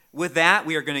With that,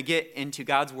 we are going to get into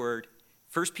God's word.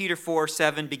 1 Peter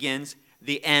 4:7 begins,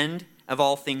 "The end of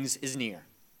all things is near."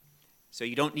 So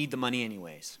you don't need the money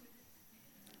anyways.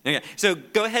 Okay, so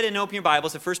go ahead and open your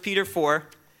Bibles to 1 Peter 4.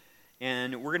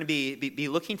 And we're going to be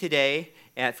looking today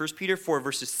at 1 Peter 4,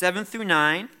 verses 7 through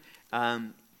 9.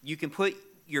 You can put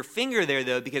your finger there,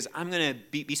 though, because I'm going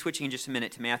to be switching in just a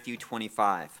minute to Matthew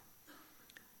 25.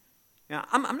 Now,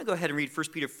 I'm going to go ahead and read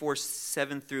 1 Peter 4,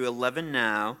 7 through 11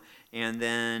 now, and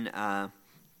then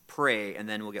pray, and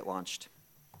then we'll get launched.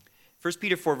 1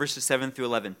 Peter 4, verses 7 through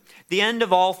 11. "The end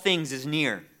of all things is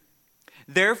near.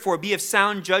 Therefore, be of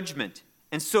sound judgment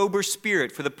and sober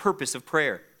spirit for the purpose of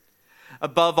prayer.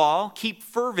 Above all, keep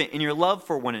fervent in your love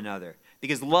for one another,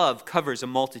 because love covers a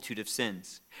multitude of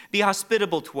sins. Be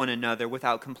hospitable to one another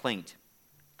without complaint.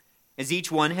 As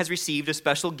each one has received a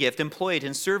special gift, employ it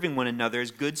in serving one another as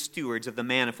good stewards of the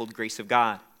manifold grace of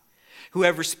God.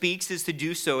 Whoever speaks is to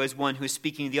do so as one who is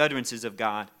speaking the utterances of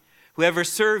God. Whoever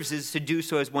serves is to do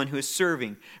so as one who is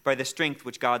serving by the strength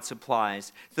which God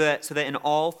supplies, so that in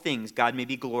all things God may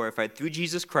be glorified through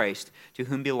Jesus Christ, to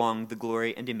whom belong the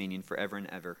glory and dominion forever and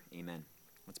ever. Amen."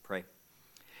 Let's pray.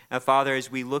 Now, Father, as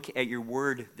we look at your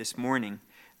word this morning,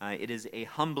 it is a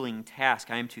humbling task.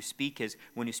 I am to speak as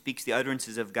one who speaks the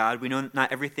utterances of God. We know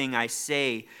not everything I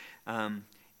say,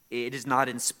 it is not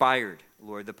inspired,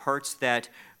 Lord. The parts that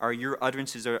are your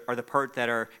utterances are the part that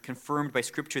are confirmed by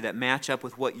Scripture, that match up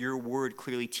with what your word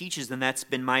clearly teaches. And that's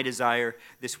been my desire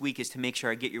this week, is to make sure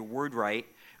I get your word right.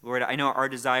 Lord, I know our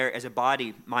desire as a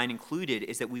body, mine included,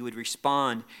 is that we would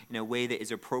respond in a way that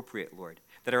is appropriate, Lord,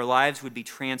 that our lives would be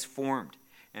transformed.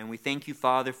 And we thank you,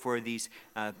 Father, for these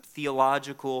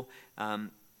theological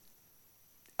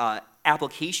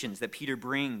applications that Peter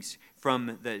brings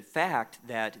from the fact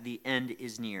that the end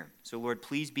is near. So, Lord,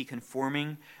 please be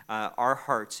conforming our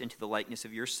hearts into the likeness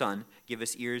of your Son. Give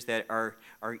us ears that are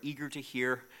eager to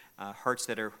hear, hearts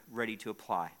that are ready to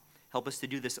apply. Help us to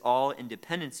do this all in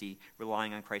dependency,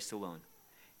 relying on Christ alone.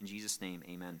 In Jesus' name,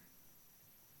 amen.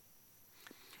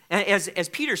 As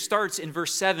Peter starts in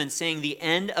verse 7 saying the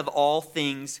end of all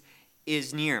things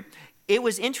is near, it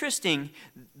was interesting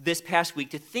this past week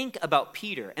to think about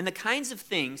Peter and the kinds of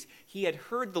things he had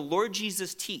heard the Lord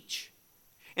Jesus teach.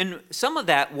 And some of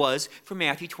that was from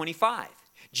Matthew 25.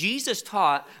 Jesus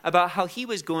taught about how he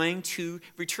was going to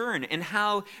return and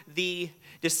how the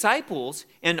disciples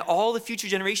and all the future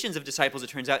generations of disciples, it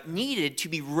turns out, needed to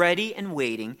be ready and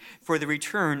waiting for the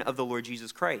return of the Lord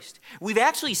Jesus Christ. We've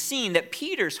actually seen that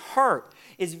Peter's heart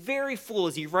is very full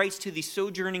as he writes to these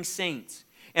sojourning saints.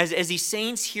 As these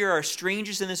saints here are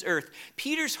strangers in this earth,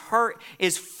 Peter's heart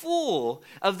is full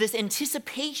of this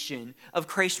anticipation of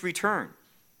Christ's return.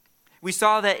 We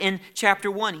saw that in chapter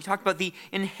 1. He talked about the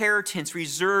inheritance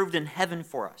reserved in heaven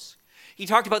for us. He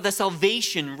talked about the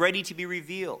salvation ready to be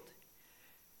revealed.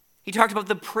 He talked about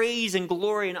the praise and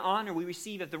glory and honor we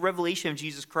receive at the revelation of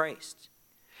Jesus Christ.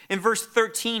 In verse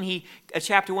 13,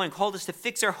 chapter 1, called us to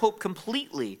fix our hope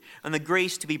completely on the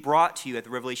grace to be brought to you at the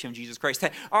revelation of Jesus Christ.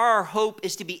 That our hope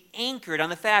is to be anchored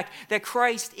on the fact that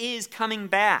Christ is coming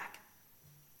back.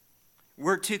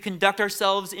 We're to conduct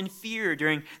ourselves in fear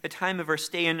during the time of our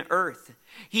stay on earth.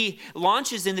 He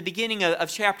launches in the beginning of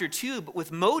chapter 2, but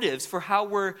with motives for how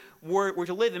we're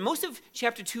to live. And most of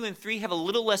chapter 2 and 3 have a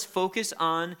little less focus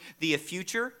on the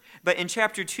future. But in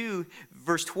chapter 2,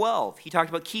 verse 12, he talked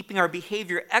about keeping our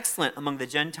behavior excellent among the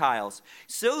Gentiles,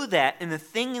 so that in the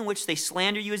thing in which they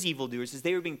slander you as evildoers, as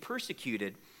they were being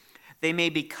persecuted, they may,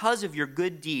 because of your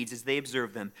good deeds as they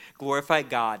observe them, glorify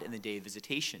God in the day of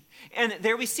visitation. And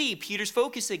there we see Peter's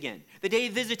focus again. The day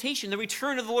of visitation, the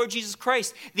return of the Lord Jesus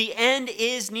Christ. The end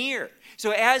is near.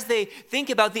 So as they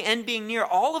think about the end being near,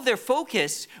 all of their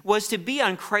focus was to be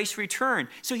on Christ's return.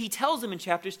 So he tells them in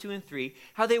chapters 2 and 3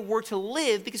 how they were to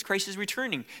live because Christ is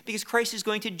returning, because Christ is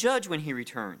going to judge when he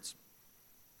returns.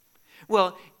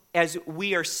 Well, as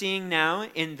we are seeing now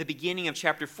in the beginning of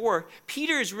chapter 4,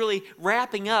 Peter is really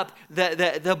wrapping up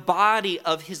the body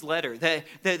of his letter,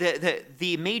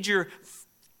 the major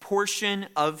portion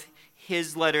of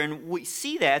his letter. And we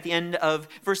see that at the end of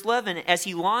verse 11 as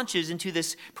he launches into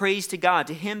this praise to God.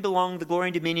 To him belong the glory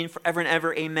and dominion forever and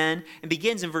ever. Amen. And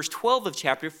begins in verse 12 of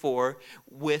chapter 4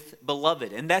 with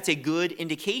beloved. And that's a good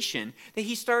indication that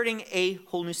he's starting a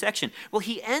whole new section. Well,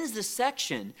 he ends the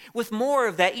section with more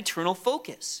of that eternal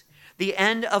focus. The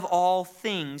end of all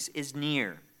things is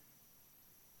near.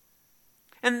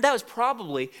 And that was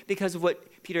probably because of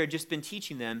what Peter had just been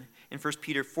teaching them in 1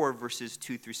 Peter 4, verses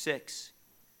 2 through 6.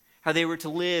 How they were to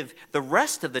live the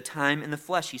rest of the time in the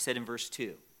flesh, he said in verse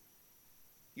 2.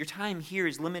 Your time here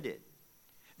is limited.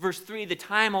 Verse 3, the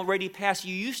time already passed.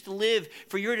 You used to live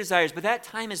for your desires, but that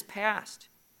time is past.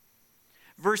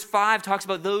 Verse 5 talks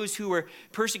about those who are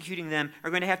persecuting them are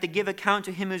going to have to give account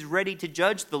to him who's ready to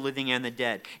judge the living and the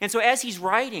dead. And so as he's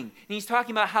writing, and he's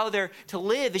talking about how they're to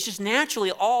live, it's just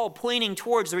naturally all pointing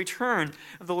towards the return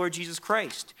of the Lord Jesus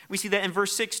Christ. We see that in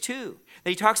verse 6 too. That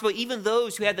he talks about even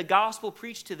those who had the gospel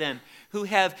preached to them, who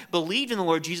have believed in the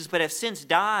Lord Jesus but have since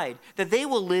died, that they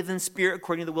will live in spirit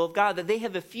according to the will of God, that they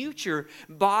have a future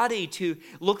body to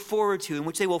look forward to in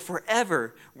which they will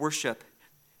forever worship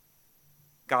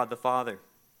God the Father.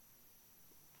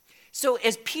 So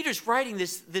as Peter's writing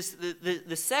this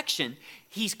section,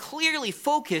 he's clearly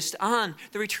focused on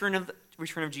the return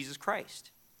of Jesus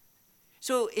Christ.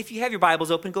 So if you have your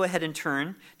Bibles open, go ahead and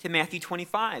turn to Matthew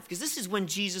 25, because this is when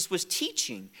Jesus was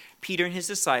teaching Peter and his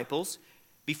disciples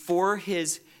before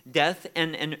his death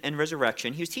and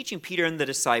resurrection. He was teaching Peter and the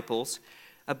disciples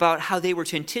about how they were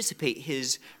to anticipate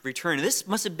his return. And this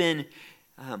must have been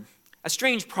a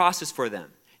strange process for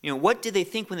them. What did they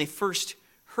think when they first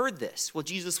heard this? Well,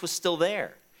 Jesus was still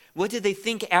there. What did they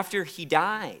think after he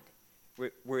died?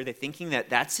 Were they thinking that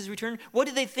that's his return? What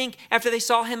did they think after they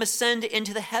saw him ascend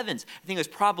into the heavens? I think it was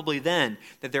probably then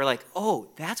that they're like, oh,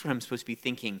 that's what I'm supposed to be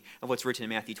thinking of what's written in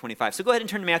Matthew 25. So go ahead and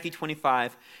turn to Matthew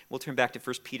 25. We'll turn back to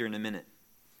 1 Peter in a minute.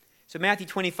 So Matthew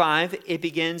 25, it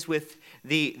begins with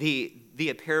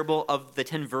the parable of the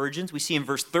 10 virgins. We see in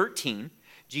verse 13,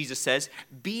 Jesus says,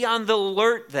 "Be on the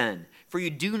alert then, for you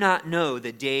do not know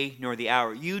the day nor the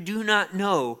hour." You do not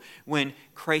know when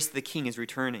Christ the King is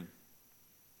returning.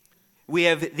 We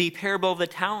have the parable of the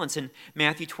talents in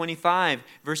Matthew 25,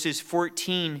 verses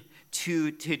 14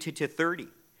 to 30,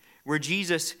 where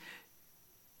Jesus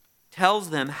tells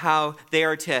them how they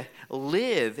are to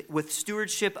live with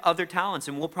stewardship of their talents.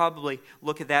 And we'll probably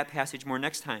look at that passage more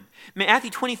next time. Matthew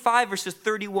 25, verses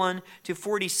 31 to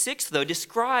 46, though,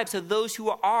 describes how those who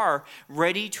are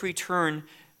ready to return,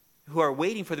 who are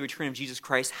waiting for the return of Jesus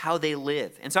Christ, how they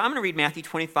live. And so I'm going to read Matthew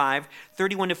 25,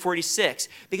 31 to 46,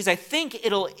 because I think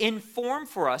it'll inform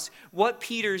for us what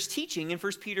Peter's teaching in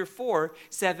 1 Peter 4,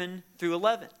 7 through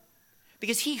 11.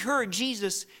 Because he heard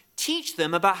Jesus teach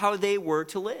them about how they were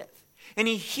to live. And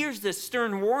he hears this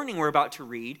stern warning we're about to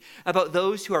read about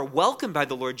those who are welcomed by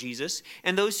the Lord Jesus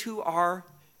and those who are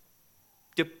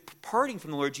departing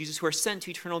from the Lord Jesus, who are sent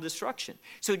to eternal destruction.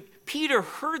 So Peter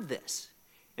heard this.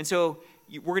 And so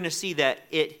we're going to see that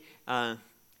it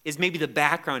is maybe the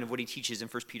background of what he teaches in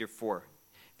 1 Peter 4,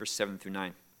 verse 7 through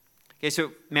 9. Okay,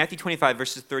 so Matthew 25,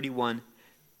 verses 31.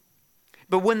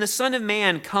 "But when the Son of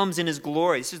Man comes in his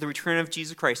glory," this is the return of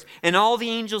Jesus Christ, "and all the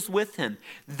angels with him,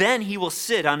 then he will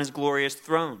sit on his glorious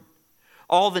throne.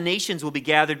 All the nations will be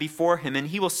gathered before him, and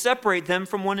he will separate them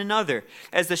from one another,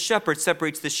 as the shepherd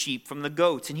separates the sheep from the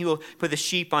goats, and he will put the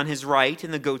sheep on his right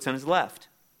and the goats on his left.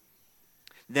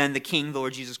 Then the King, the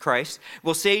Lord Jesus Christ,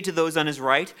 will say to those on his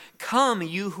right, 'Come,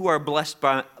 you who are blessed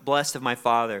of my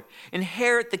Father,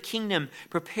 inherit the kingdom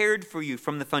prepared for you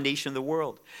from the foundation of the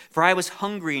world. For I was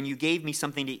hungry, and you gave me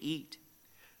something to eat.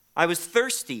 I was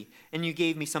thirsty, and you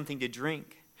gave me something to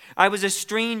drink. I was a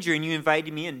stranger, and you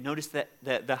invited me in.'" Notice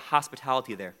the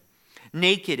hospitality there.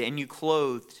 "Naked, and you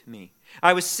clothed me.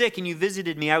 I was sick, and you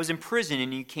visited me. I was in prison,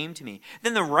 and you came to me."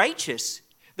 Then the righteous,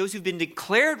 those who've been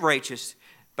declared righteous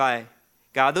by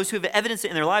God, those who have evidence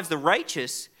in their lives, the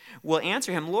righteous, will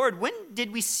answer him, "Lord, when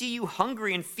did we see you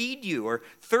hungry and feed you, or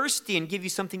thirsty and give you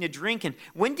something to drink? And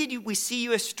when did we see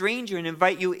you a stranger and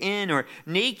invite you in, or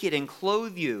naked and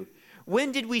clothe you?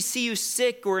 When did we see you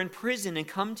sick or in prison and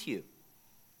come to you?"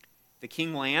 The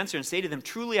King will answer and say to them,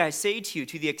 "Truly I say to you,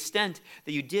 to the extent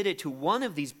that you did it to one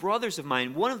of these brothers of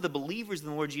mine, one of the believers in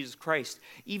the Lord Jesus Christ,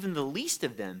 even the least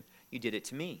of them, you did it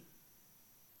to me."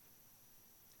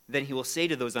 Then he will say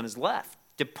to those on his left,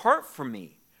 "Depart from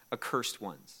me, accursed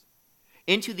ones,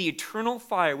 into the eternal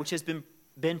fire which has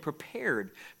been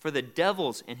prepared for the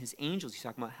devils and his angels." He's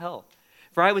talking about hell.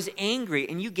 "For I was angry,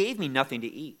 and you gave me nothing to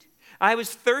eat. I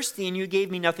was thirsty, and you gave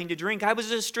me nothing to drink. I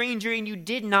was a stranger, and you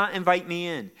did not invite me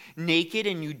in. Naked,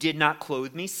 and you did not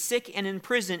clothe me. Sick and in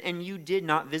prison, and you did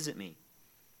not visit me."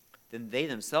 Then they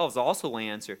themselves also will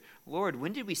answer, "Lord,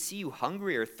 when did we see you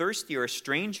hungry or thirsty or a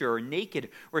stranger or naked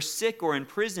or sick or in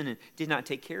prison and did not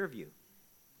take care of you?"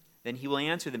 Then he will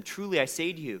answer them, "Truly I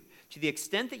say to you, to the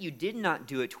extent that you did not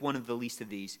do it to one of the least of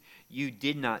these, you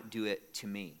did not do it to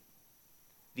me."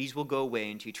 These will go away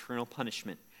into eternal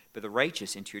punishment, but the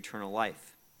righteous into eternal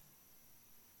life.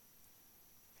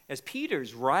 As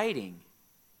Peter's writing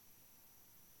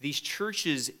these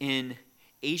churches in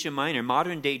Asia Minor,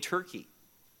 modern-day Turkey,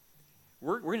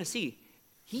 we're going to see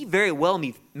he very well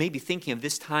may be thinking of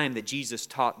this time that Jesus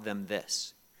taught them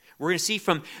this. We're going to see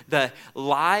from the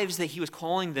lives that he was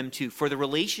calling them to, for the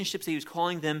relationships that he was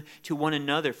calling them to one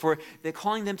another, for the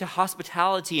calling them to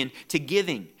hospitality and to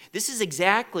giving. This is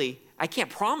exactly, I can't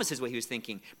promise is what he was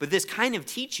thinking, but this kind of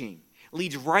teaching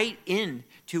leads right in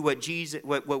to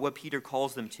what Peter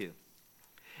calls them to.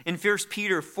 In 1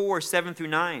 Peter 4, 7 through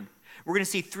 9, we're going to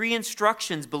see 3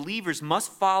 instructions believers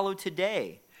must follow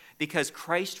today because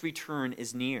Christ's return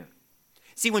is near.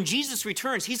 See, when Jesus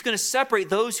returns, he's going to separate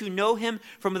those who know him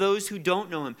from those who don't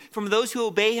know him, from those who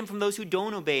obey him from those who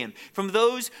don't obey him, from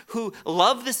those who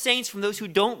love the saints from those who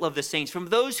don't love the saints, from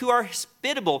those who are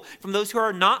hospitable from those who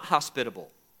are not hospitable.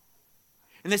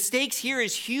 And the stakes here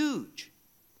is huge.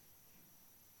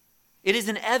 It is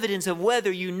an evidence of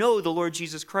whether you know the Lord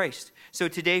Jesus Christ. So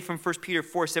today from 1 Peter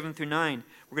 4, 7 through 9,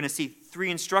 we're going to see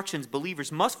 3 instructions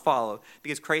believers must follow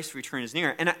because Christ's return is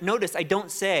near. And notice, I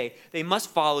don't say they must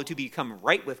follow to become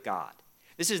right with God.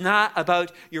 This is not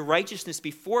about your righteousness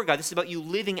before God. This is about you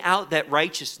living out that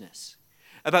righteousness,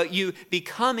 about you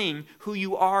becoming who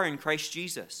you are in Christ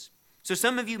Jesus. So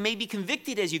some of you may be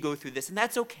convicted as you go through this, and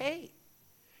that's okay,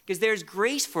 because there's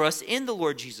grace for us in the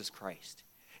Lord Jesus Christ,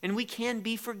 and we can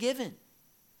be forgiven.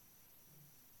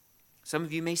 Some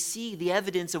of you may see the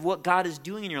evidence of what God is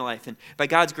doing in your life, and by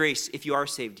God's grace, if you are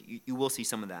saved, you will see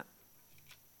some of that.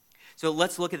 So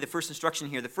let's look at the first instruction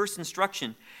here. The first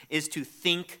instruction is to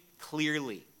think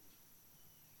clearly.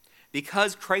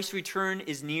 Because Christ's return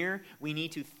is near, we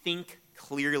need to think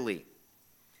clearly.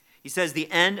 He says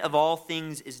the end of all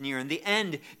things is near, and the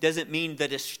end doesn't mean the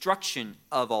destruction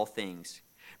of all things,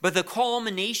 but the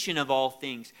culmination of all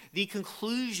things, the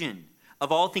conclusion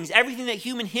of all things, everything that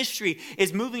human history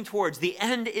is moving towards, the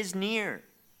end is near.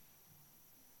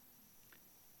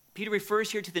 Peter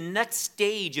refers here to the next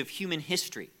stage of human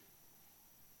history.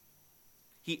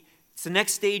 It's the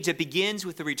next stage that begins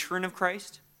with the return of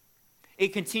Christ. It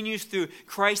continues through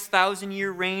Christ's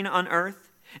 1,000-year reign on earth,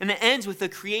 and it ends with the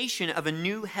creation of a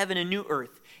new heaven and new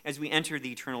earth as we enter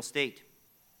the eternal state.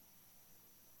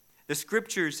 The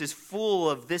scriptures is full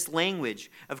of this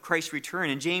language of Christ's return.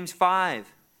 In James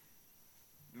 5,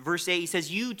 verse 8, he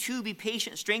says, "You too be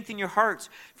patient, strengthen your hearts,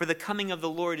 for the coming of the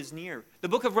Lord is near." The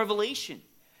book of Revelation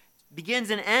begins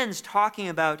and ends talking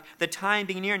about the time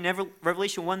being near. In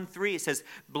Revelation 1:3, it says,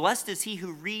 "Blessed is he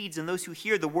who reads and those who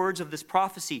hear the words of this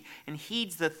prophecy and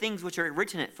heeds the things which are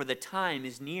written in it, for the time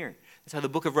is near." That's how the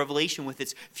book of Revelation with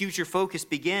its future focus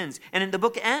begins. And the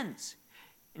book ends.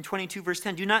 In 22 verse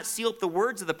 10, "Do not seal up the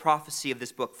words of the prophecy of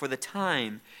this book, for the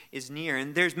time is near."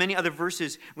 And there's many other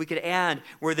verses we could add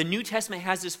where the New Testament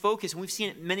has this focus, and we've seen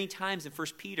it many times in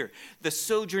 1 Peter. The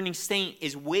sojourning saint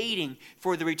is waiting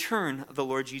for the return of the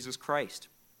Lord Jesus Christ.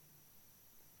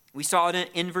 We saw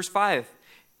it in verse 5,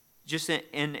 just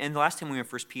in the last time we were in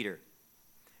 1 Peter,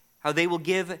 how they will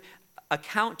give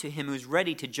account to him who is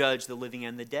ready to judge the living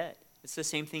and the dead. It's the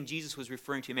same thing Jesus was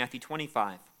referring to in Matthew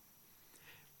 25.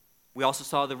 We also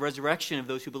saw the resurrection of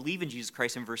those who believe in Jesus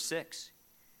Christ in verse 6.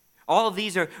 All of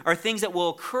these are things that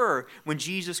will occur when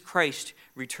Jesus Christ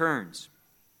returns.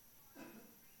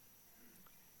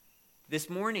 This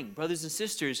morning, brothers and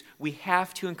sisters, we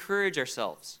have to encourage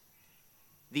ourselves.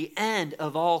 The end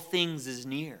of all things is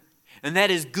near. And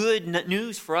that is good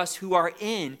news for us who are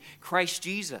in Christ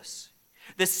Jesus.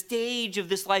 The stage of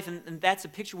this life, and that's a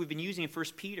picture we've been using in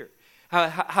 1 Peter.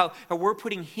 How we're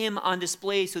putting him on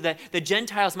display so that the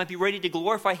Gentiles might be ready to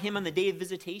glorify him on the day of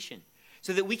visitation,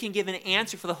 so that we can give an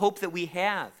answer for the hope that we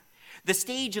have. The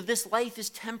stage of this life is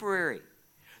temporary.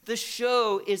 The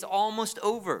show is almost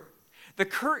over. The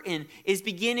curtain is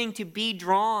beginning to be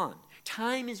drawn.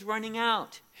 Time is running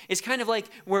out. It's kind of like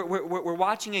we're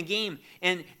watching a game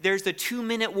and there's the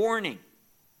 2-minute warning.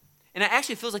 And it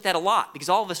actually feels like that a lot because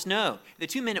all of us know the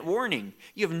 2-minute warning,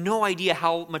 you have no idea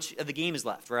how much of the game is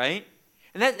left, right?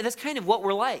 And that's kind of what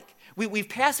we're like. We've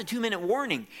passed the 2-minute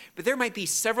warning, but there might be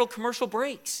several commercial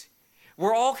breaks.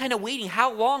 We're all kind of waiting.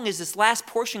 How long is this last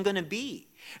portion going to be?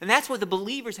 And that's what the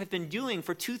believers have been doing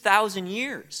for 2,000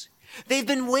 years. They've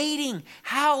been waiting.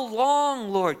 How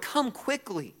long, Lord? Come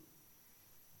quickly.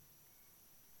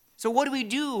 So what do we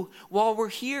do while we're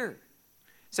here?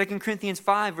 2 Corinthians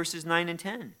 5, verses 9 and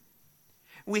 10.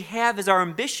 We have as our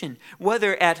ambition,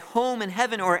 whether at home in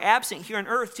heaven or absent here on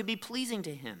earth, to be pleasing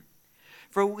to him.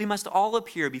 For we must all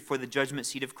appear before the judgment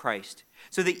seat of Christ,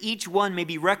 so that each one may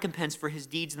be recompensed for his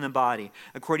deeds in the body,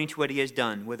 according to what he has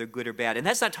done, whether good or bad. And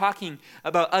that's not talking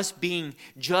about us being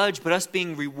judged, but us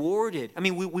being rewarded. I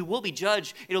mean, we will be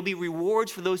judged. It'll be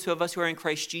rewards for those of us who are in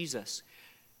Christ Jesus.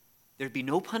 There'd be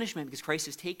no punishment because Christ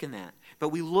has taken that.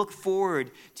 But we look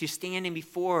forward to standing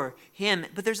before him.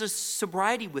 But there's a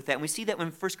sobriety with that. And we see that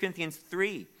in 1 Corinthians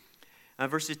 3,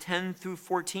 verses 10 through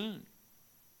 14.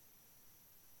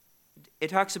 it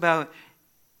talks about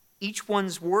each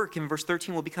one's work in verse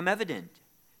 13 will become evident.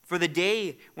 For the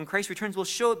day when Christ returns will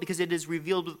show it because it is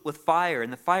revealed with fire,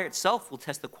 and the fire itself will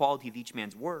test the quality of each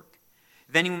man's work.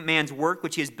 If any man's work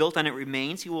which he has built on it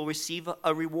remains, he will receive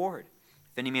a reward.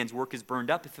 If any man's work is burned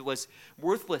up, if it was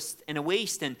worthless and a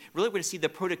waste, and really we're going to see the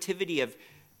productivity of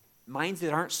minds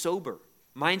that aren't sober,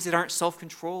 minds that aren't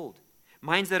self-controlled,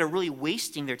 minds that are really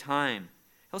wasting their time.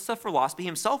 He'll suffer loss, but he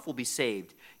himself will be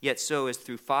saved, yet so as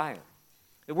through fire.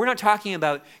 We're not talking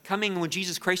about coming when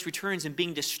Jesus Christ returns and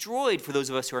being destroyed for those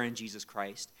of us who are in Jesus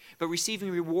Christ, but receiving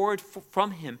reward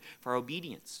from him for our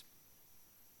obedience.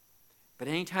 But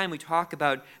anytime we talk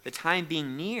about the time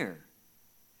being near,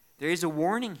 there is a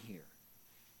warning here.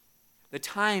 The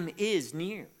time is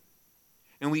near,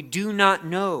 and we do not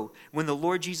know when the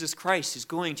Lord Jesus Christ is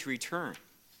going to return.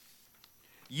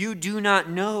 You do not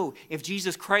know if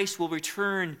Jesus Christ will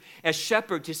return as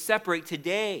shepherd to separate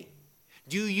today.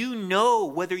 Do you know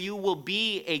whether you will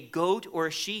be a goat or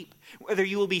a sheep, whether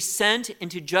you will be sent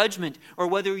into judgment or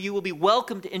whether you will be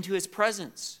welcomed into his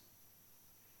presence?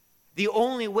 The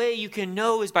only way you can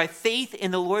know is by faith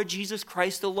in the Lord Jesus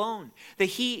Christ alone, that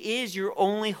he is your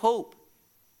only hope.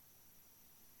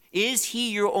 Is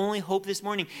he your only hope this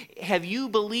morning? Have you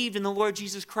believed in the Lord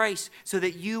Jesus Christ so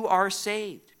that you are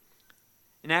saved?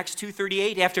 In Acts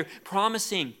 2:38, after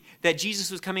promising that Jesus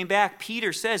was coming back,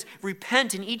 Peter says,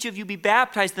 repent and each of you be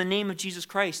baptized in the name of Jesus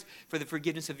Christ for the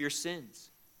forgiveness of your sins.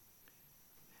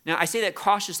 Now, I say that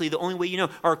cautiously. The only way you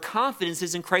know, our confidence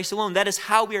is in Christ alone. That is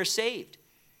how we are saved.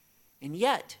 And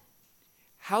yet,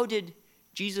 how did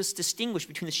Jesus distinguish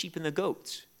between the sheep and the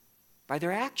goats? By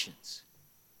their actions.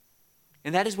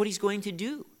 And that is what he's going to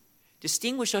do.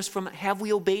 Distinguish us from have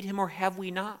we obeyed him or have we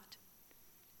not?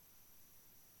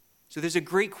 So there's a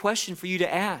great question for you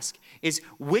to ask is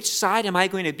which side am I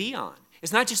going to be on?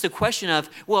 It's not just a question of,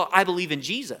 well, I believe in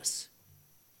Jesus.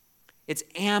 It's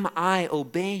am I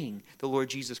obeying the Lord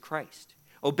Jesus Christ?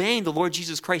 Obeying the Lord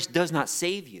Jesus Christ does not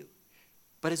save you.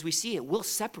 But as we see, it will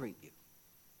separate you.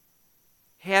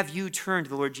 Have you turned to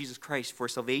the Lord Jesus Christ for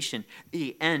salvation?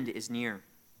 The end is near.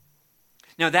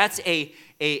 Now that's a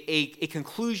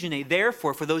conclusion, a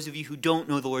therefore, for those of you who don't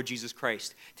know the Lord Jesus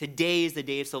Christ. Today is the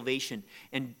day of salvation,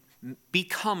 and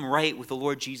become right with the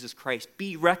Lord Jesus Christ.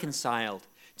 Be reconciled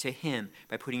to him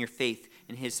by putting your faith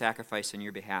in his sacrifice on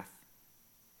your behalf.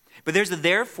 But there's a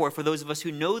therefore for those of us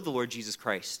who know the Lord Jesus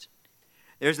Christ.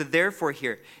 There's a therefore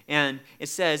here, and it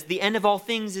says, the end of all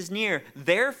things is near,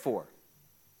 therefore.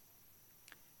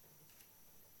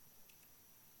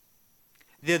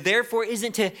 The therefore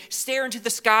isn't to stare into the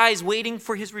skies waiting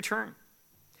for his return.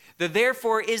 The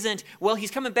therefore isn't, well, he's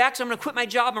coming back, so I'm going to quit my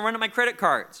job and run out my credit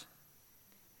cards.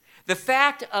 The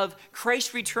fact of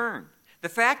Christ's return, the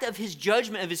fact of his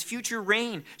judgment, of his future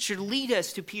reign, should lead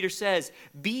us to, Peter says,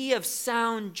 be of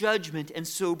sound judgment and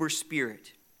sober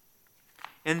spirit.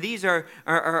 And these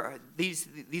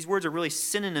these words are really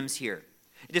synonyms here.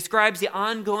 It describes the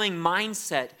ongoing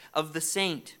mindset of the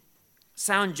saint.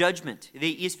 Sound judgment.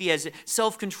 The ESV has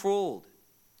self-controlled.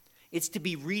 It's to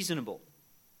be reasonable,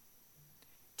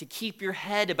 to keep your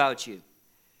head about you,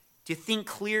 to think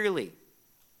clearly.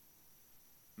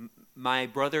 My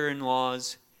brother-in-law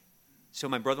is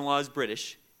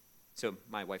British, so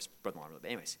my wife's brother-in-law, but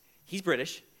anyways, he's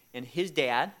British, and his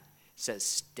dad says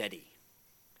steady,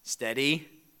 steady,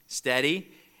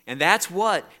 steady, and that's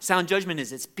what sound judgment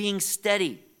is. It's being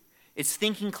steady. It's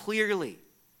thinking clearly.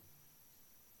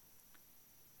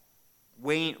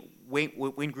 Wayne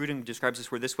Grudem describes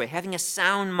this word this way: having a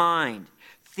sound mind,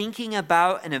 thinking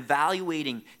about and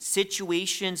evaluating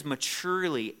situations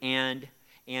maturely and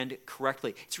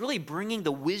correctly. It's really bringing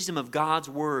the wisdom of God's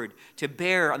word to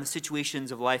bear on the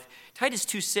situations of life. Titus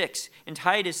 2:6, in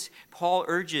Titus, Paul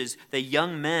urges the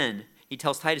young men, he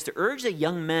tells Titus to urge the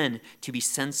young men to be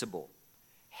sensible.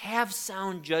 Have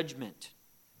sound judgment.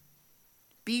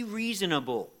 Be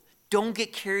reasonable. Don't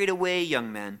get carried away,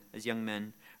 young men, as young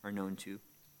men are known to.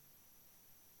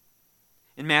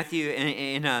 In Mark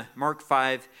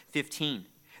 5:15,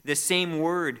 the same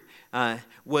word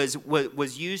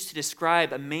was used to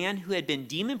describe a man who had been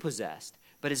demon-possessed,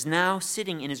 but is now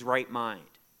sitting in his right mind.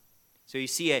 So you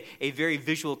see a very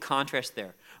visual contrast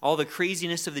there. All the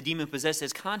craziness of the demon-possessed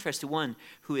as contrast to one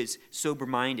who is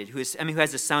sober-minded, who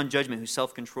has a sound judgment, who's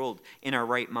self-controlled, in our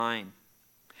right mind.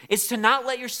 It's to not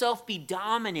let yourself be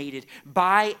dominated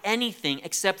by anything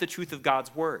except the truth of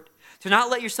God's word. To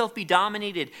not let yourself be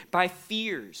dominated by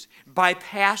fears, by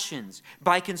passions,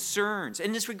 by concerns.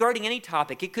 And disregarding any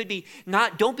topic, it could be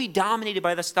don't be dominated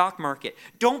by the stock market.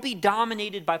 Don't be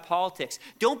dominated by politics.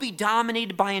 Don't be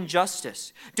dominated by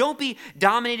injustice. Don't be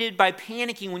dominated by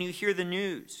panicking when you hear the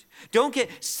news. Don't get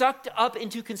sucked up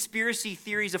into conspiracy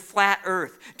theories of flat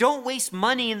earth. Don't waste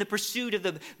money in the pursuit of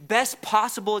the best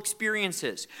possible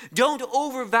experiences. Don't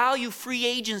overvalue free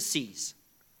agencies.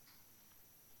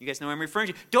 You guys know what I'm referring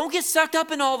to. Don't get sucked up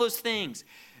in all those things.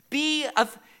 Be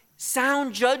of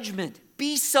sound judgment.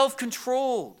 Be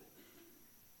self-controlled.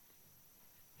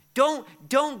 Don't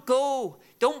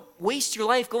waste your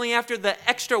life going after the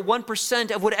extra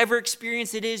 1% of whatever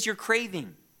experience it is you're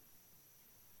craving.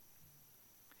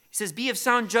 He says, be of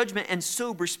sound judgment and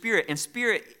sober spirit. And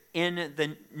spirit in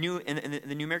the New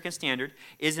American Standard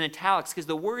is in italics because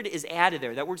the word is added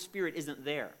there. That word spirit isn't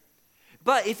there.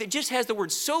 But if it just has the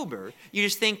word sober, you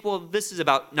just think, well, this is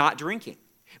about not drinking.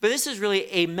 But this is really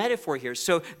a metaphor here.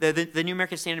 So the New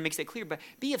American Standard makes it clear. But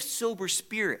be of sober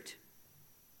spirit.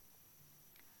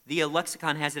 The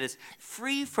lexicon has it as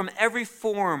free from every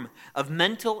form of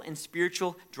mental and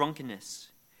spiritual drunkenness,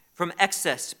 from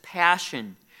excess,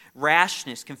 passion,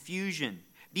 rashness, confusion.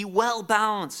 Be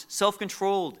well-balanced,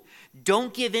 self-controlled.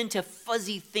 Don't give in to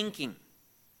fuzzy thinking.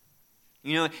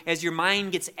 You know, as your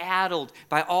mind gets addled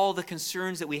by all the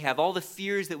concerns that we have, all the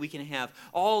fears that we can have,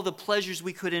 all the pleasures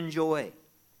we could enjoy.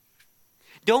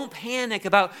 Don't panic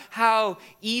about how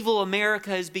evil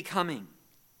America is becoming.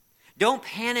 Don't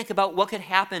panic about what could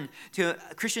happen to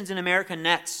Christians in America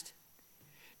next.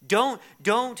 Don't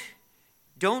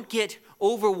get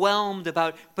overwhelmed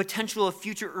about potential of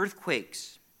future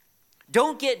earthquakes.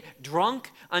 Don't get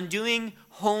drunk on doing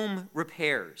home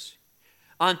repairs,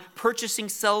 on purchasing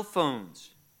cell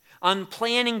phones, on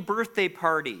planning birthday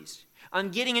parties, on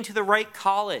getting into the right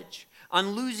college,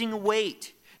 on losing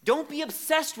weight. Don't be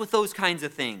obsessed with those kinds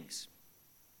of things.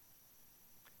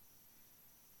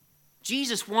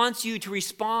 Jesus wants you to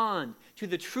respond to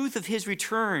the truth of his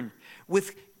return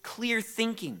with clear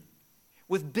thinking,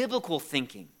 with biblical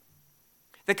thinking,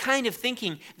 the kind of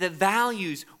thinking that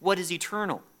values what is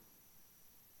eternal,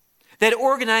 that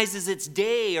organizes its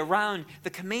day around the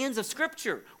commands of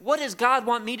Scripture. What does God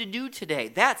want me to do today?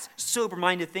 That's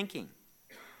sober-minded thinking.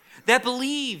 That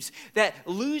believes that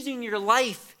losing your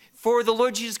life for the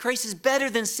Lord Jesus Christ is better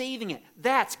than saving it.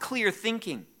 That's clear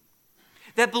thinking.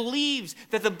 That believes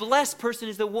that the blessed person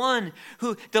is the one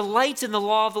who delights in the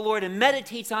law of the Lord and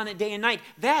meditates on it day and night.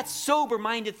 That's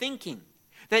sober-minded thinking.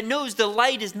 That knows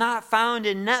delight is not found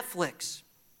in Netflix.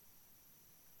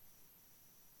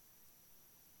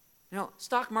 You know,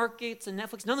 stock markets and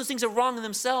Netflix, none of those things are wrong in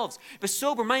themselves. But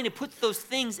sober-minded puts those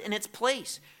things in its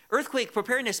place. Earthquake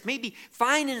preparedness may be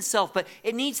fine in itself, but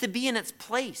it needs to be in its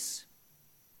place.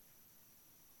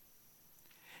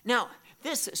 Now,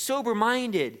 this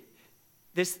sober-minded,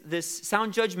 this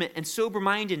sound judgment and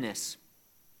sober-mindedness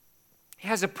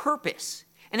has a purpose,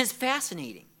 and it's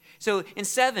fascinating. So in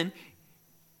 7,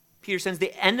 Peter says,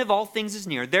 the end of all things is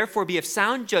near. Therefore, be of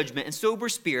sound judgment and sober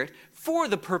spirit for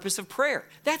the purpose of prayer.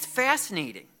 That's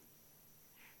fascinating.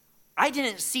 I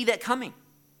didn't see that coming.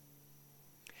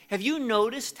 Have you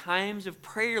noticed times of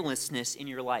prayerlessness in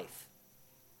your life?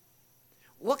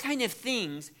 What kind of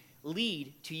things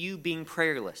lead to you being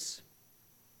prayerless?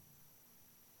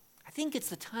 I think it's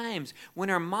the times when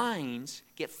our minds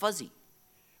get fuzzy,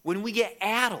 when we get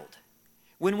addled,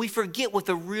 when we forget what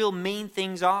the real main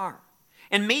things are.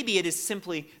 And maybe it is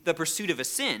simply the pursuit of a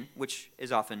sin, which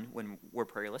is often when we're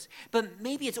prayerless, but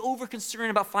maybe it's over concern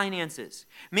about finances.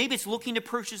 Maybe it's looking to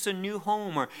purchase a new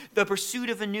home or the pursuit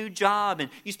of a new job, and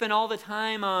you spend all the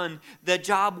time on the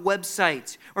job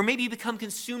websites. Or maybe you become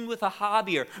consumed with a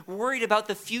hobby or worried about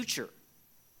the future.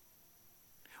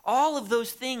 All of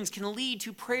those things can lead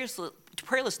to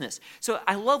prayerlessness. So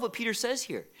I love what Peter says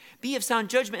here. Be of sound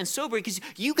judgment and sober, because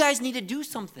you guys need to do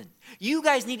something. You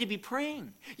guys need to be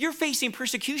praying. You're facing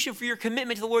persecution for your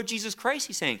commitment to the Lord Jesus Christ,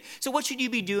 he's saying. So what should you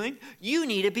be doing? You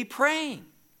need to be praying,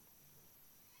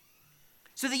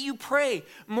 so that you pray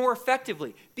more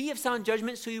effectively. Be of sound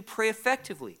judgment so you pray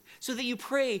effectively, so that you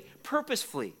pray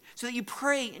purposefully, so that you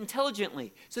pray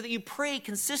intelligently, so that you pray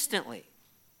consistently,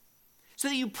 so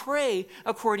that you pray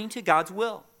according to God's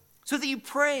will, so that you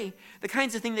pray the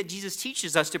kinds of things that Jesus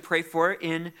teaches us to pray for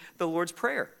in the Lord's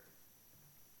Prayer.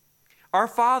 Our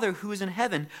Father who is in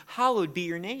heaven, hallowed be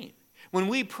your name. When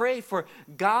we pray for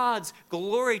God's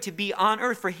glory to be on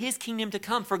earth, for his kingdom to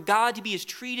come, for God to be as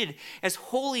treated as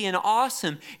holy and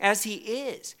awesome as he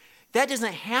is, that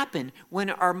doesn't happen when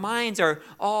our minds are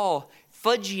all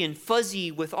fudgy and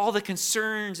fuzzy with all the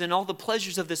concerns and all the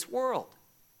pleasures of this world.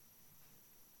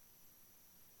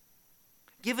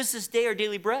 Give us this day our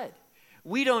daily bread.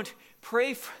 We don't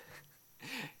pray for...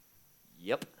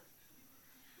 Yep.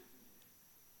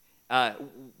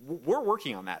 We're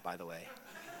working on that, by the way.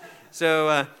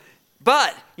 So,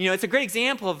 but, it's a great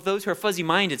example of those who are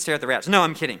fuzzy-minded stare at the rats. No,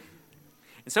 I'm kidding.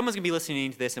 And someone's going to be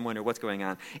listening to this and wonder what's going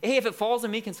on. Hey, if it falls on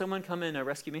me, can someone come and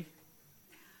rescue me?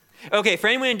 Okay, for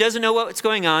anyone who doesn't know what's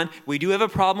going on, we do have a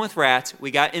problem with rats.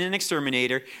 We got in an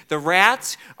exterminator. The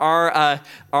rats are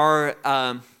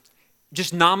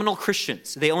just nominal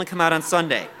Christians. They only come out on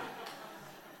Sunday.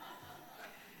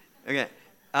 Okay.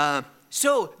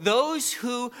 So those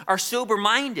who are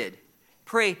sober-minded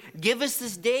pray, give us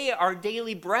this day our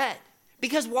daily bread.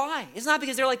 Because why? It's not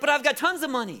because they're like, but I've got tons of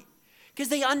money. Because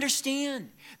they understand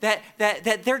that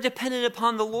they're dependent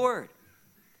upon the Lord.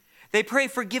 They pray,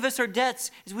 forgive us our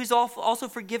debts as we've also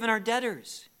forgiven our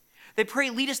debtors. They pray,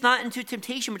 lead us not into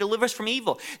temptation, but deliver us from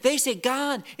evil. They say,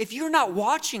 God, if you're not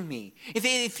watching me,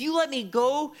 if you let me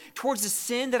go towards the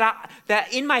sin that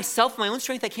in myself, my own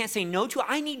strength, I can't say no to,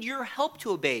 I need your help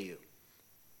to obey you.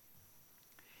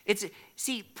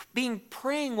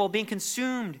 Praying while being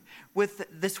consumed with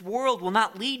this world will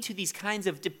not lead to these kinds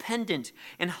of dependent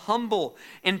and humble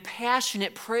and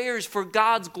passionate prayers for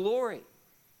God's glory.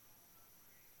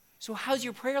 So how's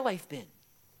your prayer life been?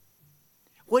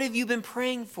 What have you been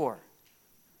praying for?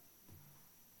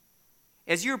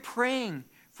 As you're praying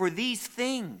for these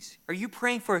things, are you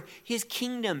praying for his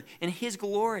kingdom and his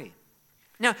glory?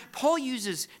 Now, Paul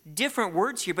uses different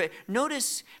words here, but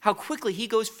notice how quickly he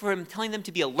goes from telling them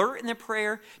to be alert in their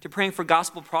prayer to praying for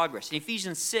gospel progress. In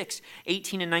Ephesians 6,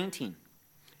 18 and 19.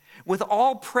 With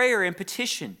all prayer and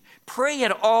petition, pray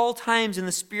at all times in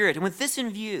the Spirit, and with this in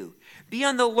view, be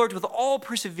on the alert with all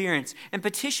perseverance and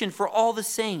petition for all the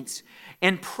saints,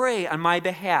 and pray on my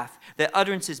behalf that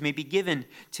utterances may be given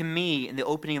to me in the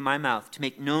opening of my mouth to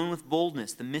make known with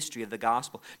boldness the mystery of the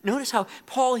gospel. Notice how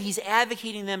Paul, he's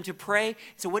advocating them to pray.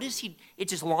 So what does it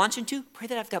just launch into? Pray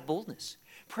that I've got boldness.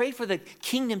 Pray for the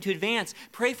kingdom to advance.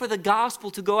 Pray for the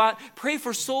gospel to go out. Pray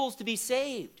for souls to be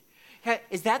saved.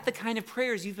 Is that the kind of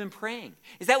prayers you've been praying?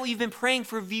 Is that what you've been praying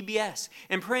for VBS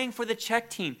and praying for the Czech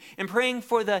team and praying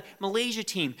for the Malaysia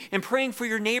team and praying for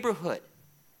your neighborhood?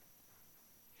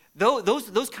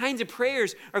 Those kinds of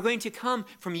prayers are going to come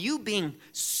from you being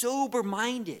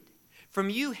sober-minded,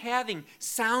 from you having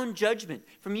sound judgment,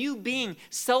 from you being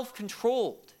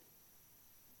self-controlled.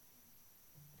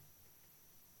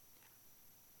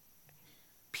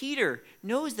 Peter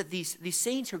knows that these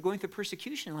saints are going through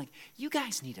persecution. Like, you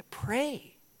guys need to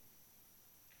pray.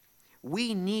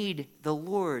 We need the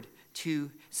Lord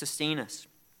to sustain us.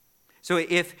 So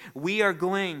if we are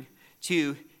going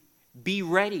to be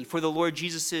ready for the Lord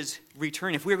Jesus'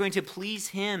 return, if we're going to please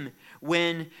him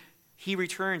when he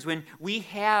returns, when we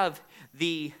have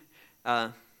the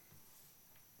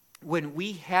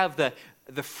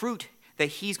fruit that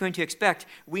he's going to expect,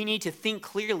 we need to think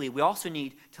clearly. We also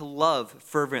need to love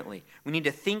fervently. We need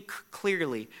to think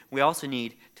clearly. We also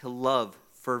need to love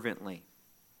fervently.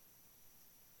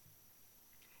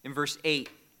 In verse 8,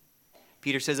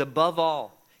 Peter says, above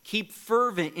all, keep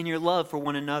fervent in your love for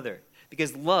one another,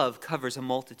 because love covers a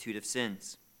multitude of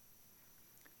sins.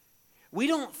 We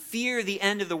don't fear the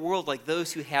end of the world like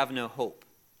those who have no hope.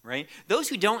 Right? Those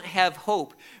who don't have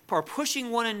hope are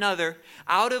pushing one another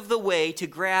out of the way to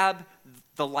grab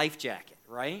the life jacket,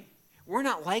 right? We're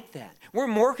not like that. We're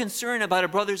more concerned about our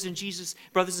brothers and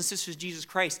sisters in Jesus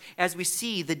Christ as we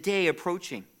see the day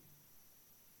approaching.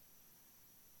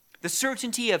 The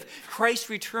certainty of Christ's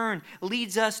return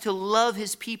leads us to love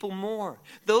his people more,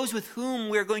 those with whom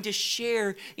we're going to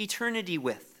share eternity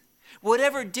with.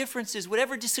 Whatever differences,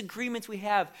 whatever disagreements we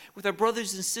have with our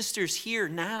brothers and sisters here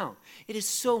now, it is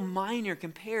so minor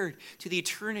compared to the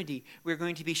eternity we're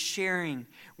going to be sharing,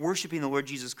 worshiping the Lord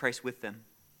Jesus Christ with them.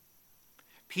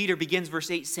 Peter begins verse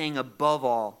 8 saying, above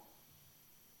all.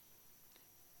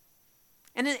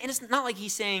 And it's not like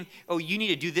he's saying, oh, you need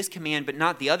to do this command, but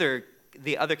not the other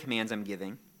commands I'm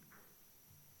giving.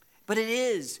 But it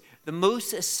is the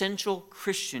most essential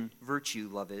Christian virtue,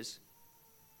 love is.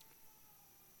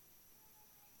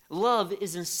 Love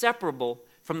is inseparable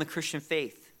from the Christian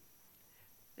faith.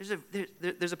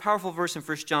 There's a powerful verse in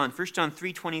 1 John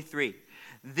 3:23.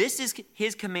 This is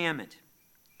his commandment,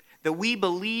 that we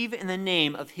believe in the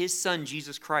name of his Son,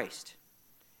 Jesus Christ,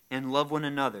 and love one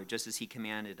another just as he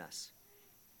commanded us.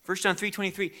 1 John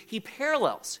 3:23, he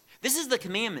parallels. This is the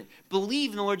commandment.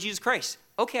 Believe in the Lord Jesus Christ.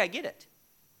 Okay, I get it.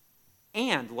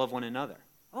 And love one another.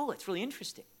 Oh, it's really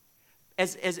interesting.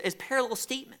 As parallel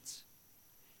statements.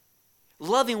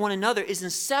 Loving one another is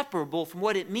inseparable from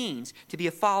what it means to be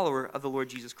a follower of the Lord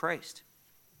Jesus Christ.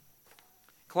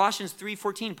 Colossians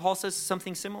 3:14, Paul says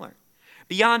something similar.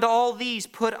 Beyond all these,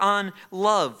 put on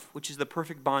love, which is the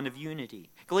perfect bond of unity.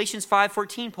 Galatians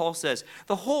 5:14, Paul says,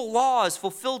 the whole law is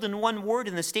fulfilled in one word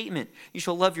in the statement, you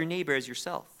shall love your neighbor as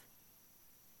yourself.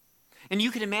 And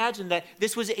you can imagine that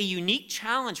this was a unique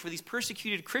challenge for these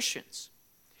persecuted Christians.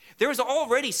 There was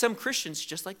already some Christians,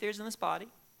 just like there's in this body.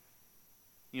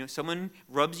 Someone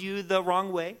rubs you the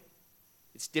wrong way.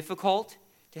 It's difficult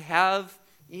to have,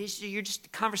 the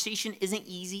conversation isn't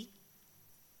easy.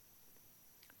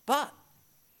 But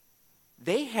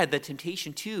they had the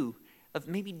temptation, too, of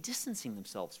maybe distancing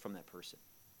themselves from that person,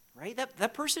 right?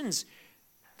 That person's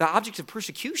the object of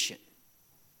persecution.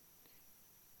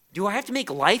 Do I have to make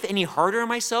life any harder on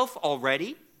myself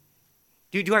already?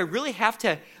 Do I really have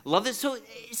to love this? So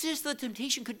it's just the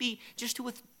temptation could be just to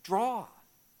withdraw.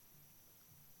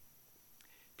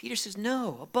 Peter says,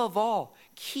 no, above all,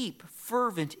 keep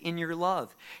fervent in your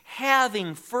love.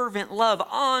 Having fervent love,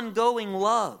 ongoing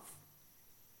love.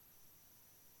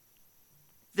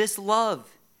 This love,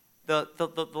 the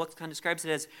lexicon describes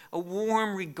it as a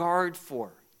warm regard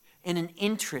for and an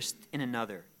interest in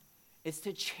another. It's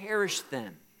to cherish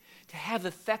them, to have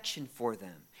affection for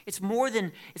them. It's more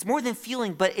than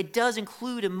feeling, but it does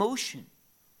include emotion.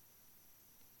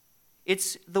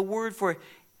 It's the word for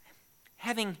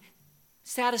having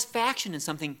satisfaction in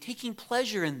something, taking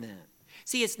pleasure in them.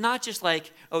 See, it's not just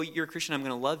like, oh, you're a Christian, I'm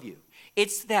going to love you.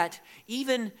 It's that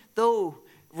even though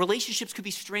relationships could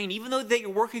be strained, even though that you're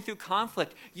working through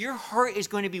conflict, your heart is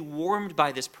going to be warmed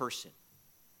by this person.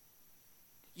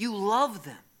 You love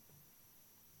them.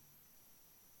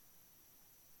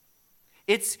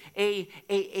 It's a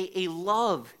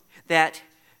love that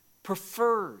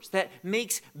prefers, that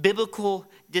makes biblical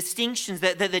distinctions,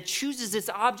 that chooses its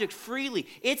object freely.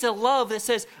 It's a love that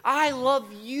says, I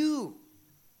love you.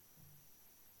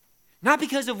 Not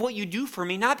because of what you do for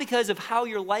me, not because of how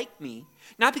you're like me,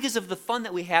 not because of the fun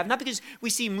that we have, not because we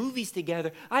see movies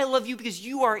together. I love you because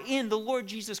you are in the Lord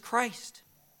Jesus Christ.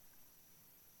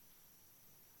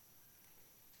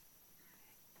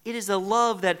 It is a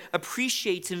love that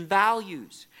appreciates and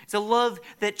values. It's a love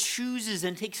that chooses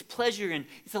and takes pleasure in.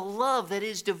 It's a love that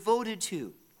is devoted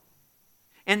to.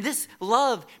 And this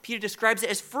love, Peter describes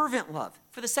it as fervent love.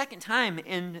 For the second time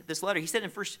in this letter, he said in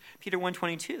 1 Peter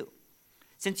 1:22,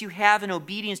 since you have in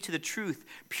obedience to the truth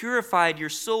purified your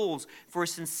souls for a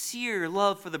sincere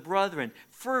love for the brethren,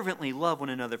 fervently love one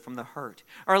another from the heart.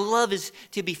 Our love is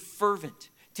to be fervent,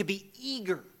 to be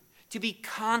eager, to be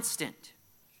constant.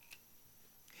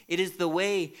 It is the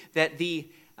way that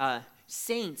the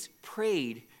saints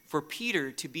prayed for Peter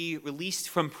to be released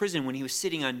from prison when he was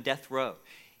sitting on death row.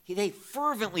 They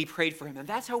fervently prayed for him, and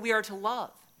that's how we are to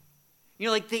love.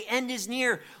 Like the end is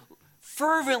near.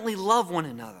 Fervently love one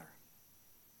another.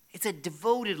 It's a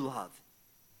devoted love.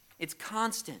 It's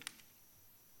constant.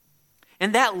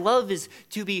 And that love is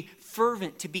to be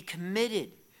fervent, to be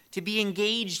committed, to be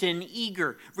engaged and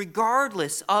eager,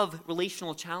 regardless of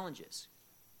relational challenges.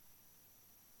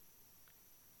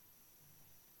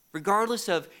 Regardless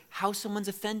of how someone's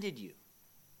offended you,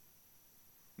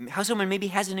 how someone maybe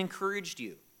hasn't encouraged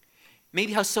you,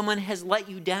 maybe how someone has let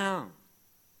you down.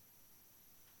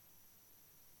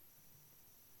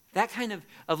 That kind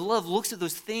of love looks at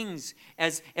those things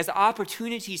as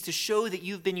opportunities to show that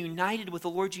you've been united with the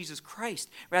Lord Jesus Christ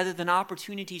rather than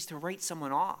opportunities to write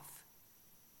someone off.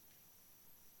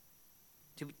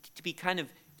 To be kind of,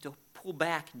 to pull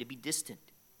back and to be distant.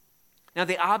 Now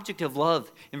the object of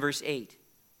love in verse 8,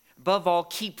 above all,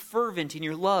 keep fervent in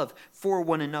your love for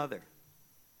one another.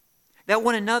 That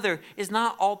one another is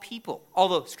not all people,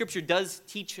 although Scripture does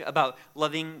teach about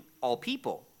loving all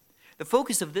people. The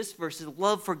focus of this verse is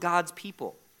love for God's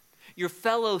people, your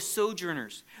fellow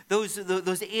sojourners,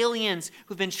 those aliens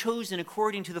who've been chosen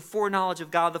according to the foreknowledge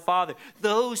of God the Father,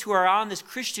 those who are on this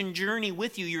Christian journey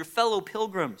with you, your fellow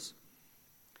pilgrims.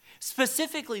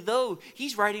 Specifically, though,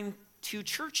 he's writing to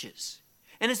churches,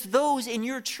 and it's those in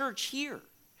your church here.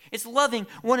 It's loving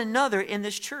one another in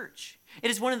this church.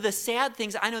 It is one of the sad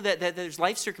things. I know that there's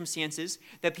life circumstances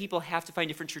that people have to find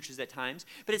different churches at times,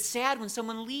 but it's sad when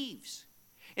someone leaves.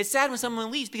 It's sad when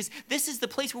someone leaves because this is the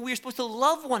place where we are supposed to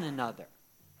love one another.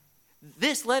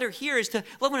 This letter here is to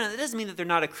love one another. It doesn't mean that they're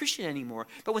not a Christian anymore,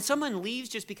 but when someone leaves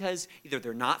just because either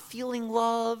they're not feeling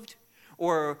loved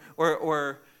or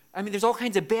there's all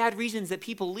kinds of bad reasons that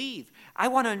people leave. I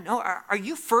want to know, are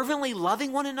you fervently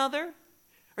loving one another?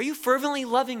 Are you fervently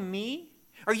loving me?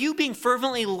 Are you being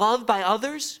fervently loved by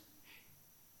others?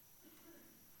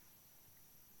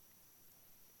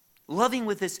 Loving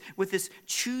with this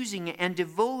choosing and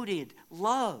devoted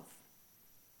love.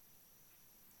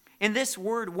 In this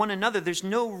word, one another, there's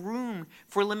no room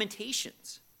for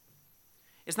limitations.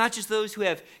 It's not just those who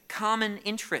have common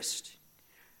interest,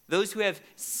 those who have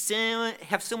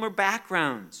similar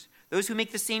backgrounds, those who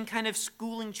make the same kind of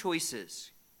schooling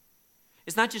choices.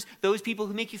 It's not just those people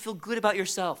who make you feel good about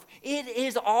yourself. It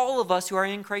is all of us who are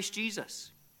in Christ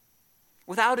Jesus.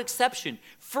 Without exception,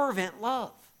 fervent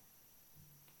love.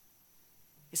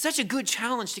 It's such a good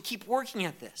challenge to keep working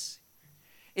at this.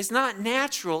 It's not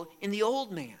natural in the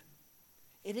old man.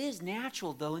 It is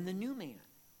natural, though, in the new man.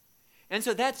 And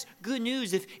so that's good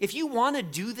news. If you want to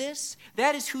do this,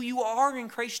 that is who you are in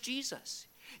Christ Jesus.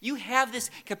 You have this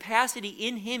capacity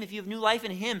in him, if you have new life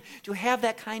in him, to have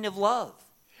that kind of love.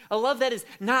 A love that is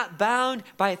not bound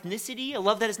by ethnicity, a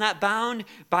love that is not bound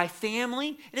by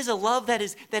family. It is a love that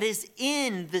is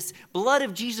in this blood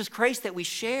of Jesus Christ that we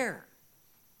share.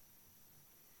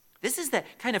 This is that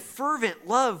kind of fervent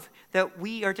love that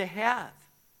we are to have.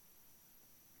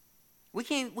 We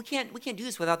can't do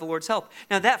this without the Lord's help.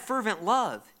 Now that fervent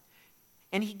love,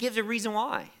 and he gives a reason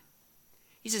why.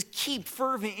 He says, keep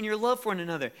fervent in your love for one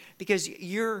another, because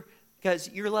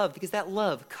that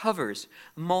love covers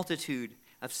a multitude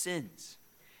of sins.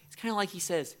 It's kind of like he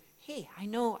says, hey, I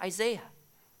know Isaiah.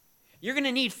 You're going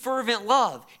to need fervent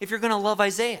love if you're going to love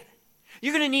Isaiah.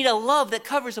 You're going to need a love that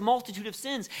covers a multitude of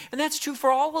sins. And that's true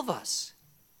for all of us.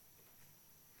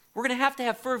 We're going to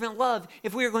have fervent love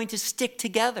if we are going to stick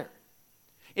together.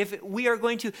 If we are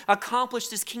going to accomplish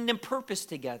this kingdom purpose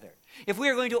together. If we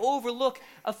are going to overlook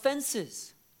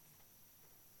offenses.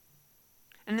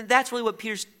 And that's really what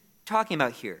Peter's talking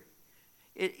about here.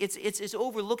 It's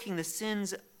overlooking the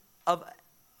sins of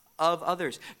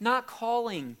others, not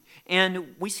calling.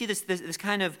 And we see this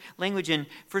kind of language in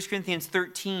 1 Corinthians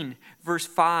 13, verse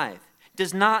 5.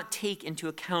 Does not take into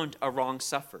account a wrong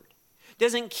suffered.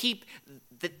 Doesn't keep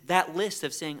that list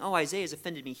of saying, oh, Isaiah's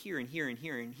offended me here and here and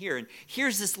here and here. And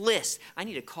here's this list. I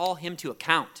need to call him to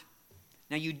account.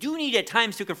 Now, you do need at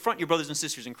times to confront your brothers and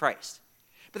sisters in Christ.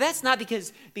 But that's not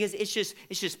because it's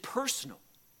just personal.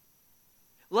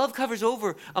 Love covers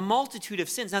over a multitude of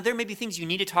sins. Now, there may be things you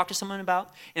need to talk to someone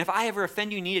about. And if I ever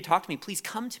offend you and you need to talk to me, please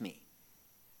come to me.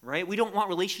 Right? We don't want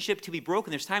relationship to be broken.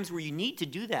 There's times where you need to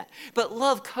do that. But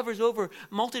love covers over a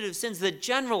multitude of sins. The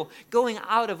general going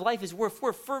out of life is we're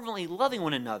fervently loving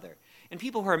one another. And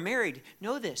people who are married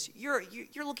know this. You're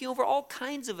looking over all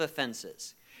kinds of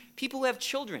offenses. People who have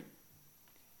children,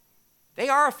 they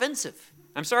are offensive.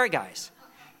 I'm sorry, guys.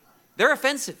 They're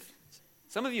offensive.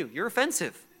 Some of you, you're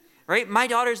offensive. Right? My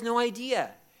daughter has no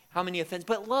idea how many offenses,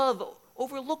 but love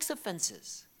overlooks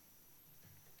offenses.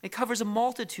 It covers a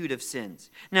multitude of sins.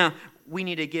 Now, we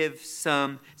need to give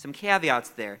some caveats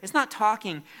there. It's not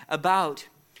talking about,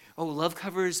 love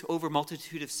covers over a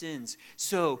multitude of sins.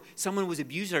 So someone was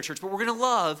abused in our church, but we're going to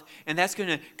love, and that's going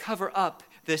to cover up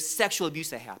the sexual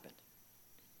abuse that happened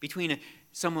between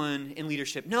someone in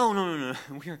leadership. No.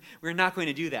 We're not going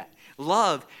to do that.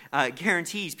 Love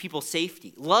guarantees people's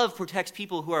safety. Love protects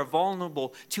people who are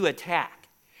vulnerable to attack.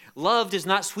 Love does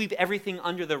not sweep everything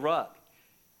under the rug.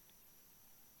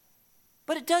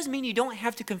 But it does mean you don't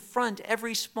have to confront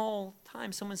every small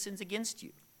time someone sins against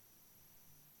you.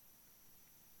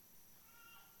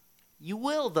 You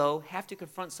will, though, have to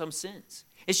confront some sins.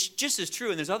 It's just as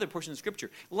true, and there's other portions of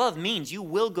Scripture. Love means you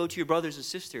will go to your brothers and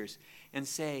sisters and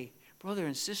say, brother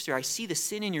and sister, I see the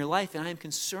sin in your life, and I am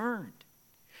concerned.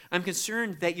 I'm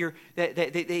concerned that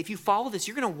if you follow this,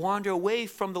 you're going to wander away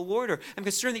from the Lord, or I'm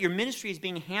concerned that your ministry is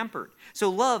being hampered. So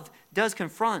love does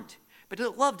confront, but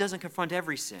love doesn't confront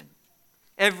every sin.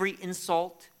 Every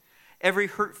insult, every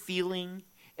hurt feeling,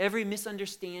 every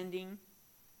misunderstanding.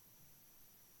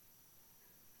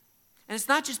 And it's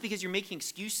not just because you're making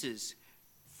excuses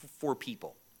for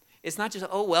people. It's not just,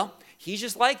 he's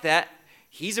just like that.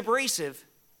 He's abrasive.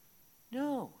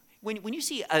 No. When you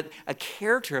see a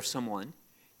character of someone,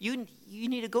 you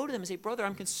need to go to them and say, brother,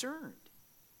 I'm concerned.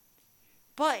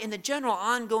 But in the general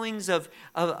ongoings of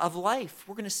life,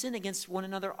 we're going to sin against one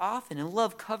another often, and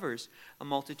love covers a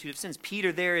multitude of sins.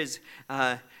 Peter there is,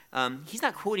 he's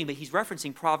not quoting, but he's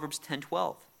referencing Proverbs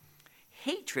 10:12.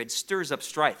 Hatred stirs up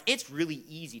strife. It's really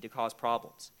easy to cause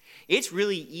problems. It's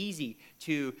really easy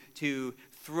to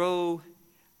throw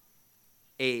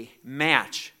a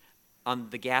match on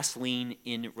the gasoline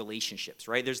in relationships,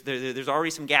 right? There's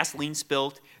already some gasoline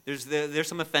spilt. There's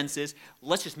some offenses.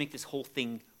 Let's just make this whole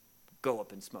thing go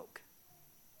up in smoke.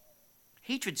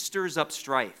 Hatred stirs up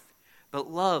strife,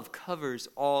 but love covers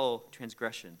all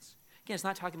transgressions. Again, it's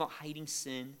not talking about hiding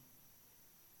sin.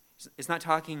 It's not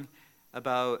talking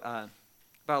about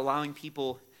allowing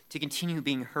people to continue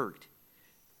being hurt.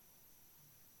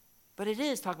 But it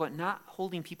is talking about not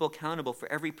holding people accountable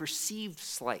for every perceived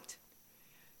slight.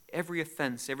 every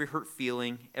offense, every hurt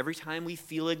feeling, every time we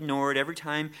feel ignored, every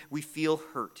time we feel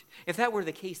hurt. If that were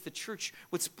the case, the church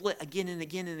would split again and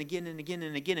again and again and again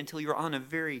and again until you're on a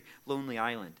very lonely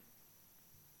island.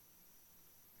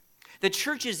 The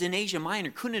churches in Asia Minor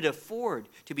couldn't afford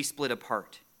to be split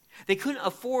apart. They couldn't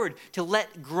afford to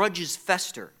let grudges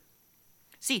fester.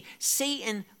 See,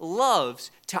 Satan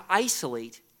loves to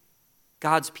isolate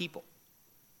God's people.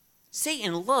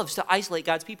 Satan loves to isolate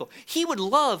God's people. He would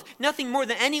love nothing more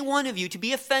than any one of you to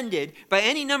be offended by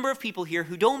any number of people here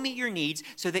who don't meet your needs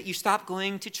so that you stop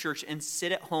going to church and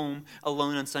sit at home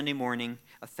alone on Sunday morning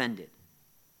offended.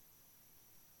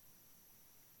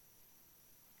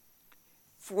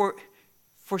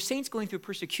 For saints going through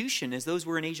persecution, as those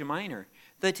were in Asia Minor,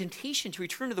 the temptation to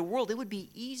return to the world, it would be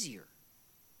easier.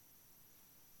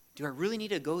 Do I really need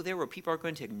to go there where people are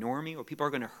going to ignore me, where people are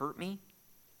going to hurt me?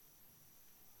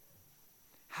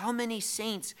 How many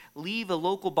saints leave a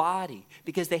local body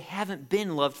because they haven't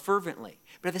been loved fervently?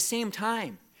 But at the same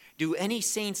time, do any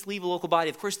saints leave a local body?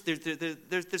 Of course,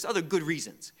 there's other good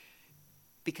reasons.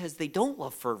 Because they don't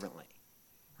love fervently,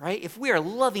 right? If we are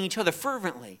loving each other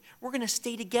fervently, we're going to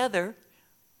stay together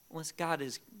unless God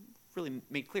has really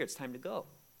made clear it's time to go.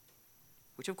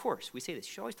 Which, of course, we say this.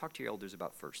 You should always talk to your elders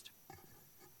about first.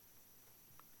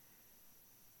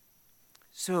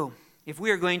 So, if we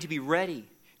are going to be ready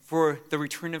for the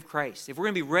return of Christ, if we're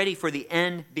going to be ready for the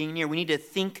end being near, we need to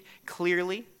think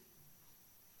clearly.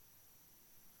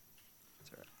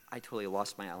 Sorry, I totally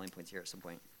lost my outline points here at some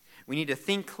point. We need to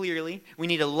think clearly. We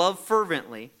need to love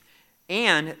fervently.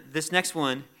 And this next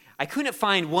one, I couldn't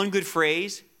find one good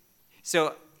phrase,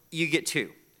 so you get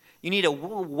two. You need to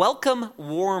welcome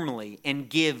warmly and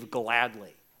give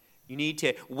gladly. You need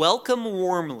to welcome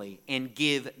warmly and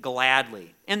give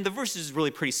gladly. And the verse is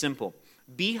really pretty simple.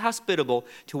 Be hospitable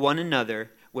to one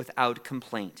another without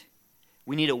complaint.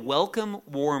 We need to welcome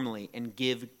warmly and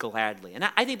give gladly. And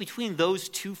I think between those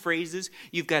two phrases,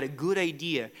 you've got a good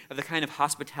idea of the kind of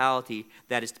hospitality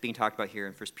that is being talked about here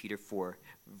in 1 Peter 4,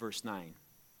 verse 9.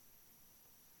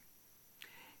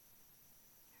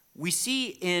 We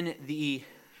see in the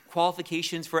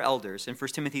qualifications for elders in 1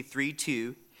 Timothy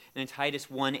 3:2 and in Titus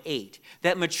 1:8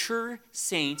 that mature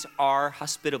saints are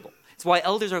hospitable. It's why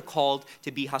elders are called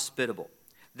to be hospitable.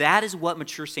 That is what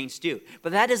mature saints do.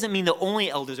 But that doesn't mean that only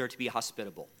elders are to be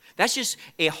hospitable. That's just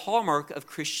a hallmark of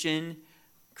Christian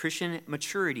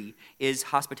maturity is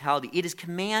hospitality. It is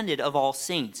commanded of all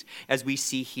saints, as we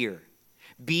see here.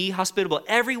 Be hospitable.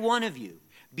 Every one of you,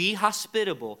 be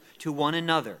hospitable to one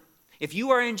another. If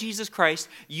you are in Jesus Christ,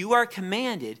 you are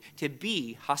commanded to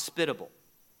be hospitable.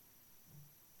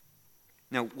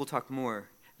 Now, we'll talk more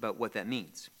about what that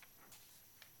means.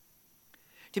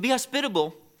 To be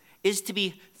hospitable is to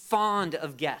be fond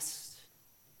of guests.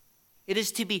 It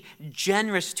is to be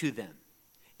generous to them.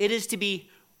 It is to be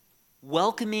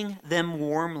welcoming them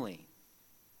warmly.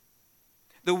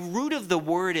 The root of the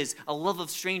word is a love of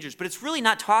strangers, but it's really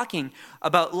not talking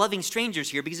about loving strangers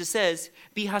here because it says,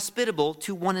 be hospitable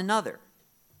to one another.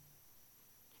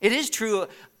 It is true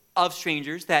of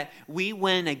strangers that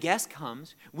when a guest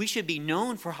comes, we should be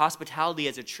known for hospitality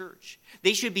as a church.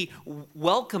 They should be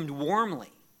welcomed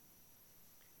warmly.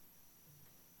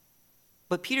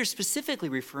 But Peter's specifically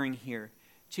referring here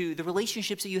to the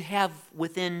relationships that you have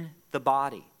within the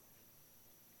body.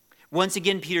 Once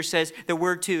again, Peter says that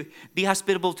we're to be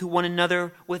hospitable to one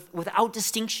another without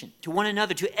distinction, to one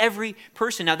another, to every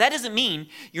person. Now, that doesn't mean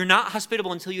you're not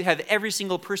hospitable until you have every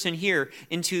single person here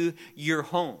into your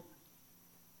home.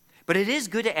 But it is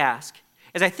good to ask,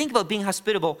 as I think about being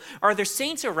hospitable, are there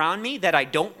saints around me that I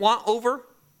don't want over?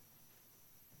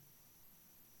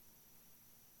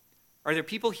 Are there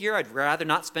people here I'd rather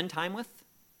not spend time with?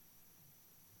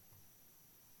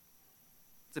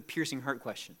 It's a piercing heart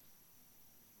question.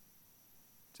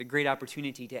 It's a great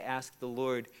opportunity to ask the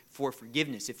Lord for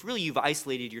forgiveness. If really you've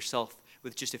isolated yourself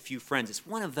with just a few friends, it's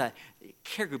one of the,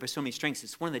 care group has so many strengths,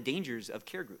 it's one of the dangers of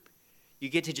care group. You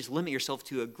get to just limit yourself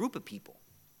to a group of people.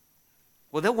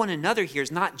 Well, that one another here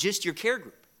is not just your care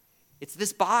group. It's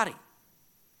this body.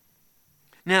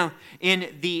 Now,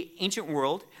 in the ancient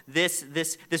world, this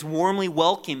warmly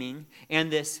welcoming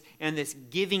and this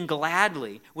giving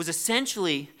gladly was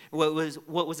essentially what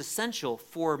was essential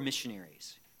for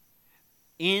missionaries.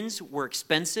 Inns were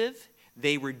expensive.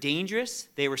 They were dangerous.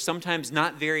 They were sometimes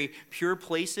not very pure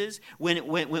places. When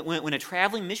a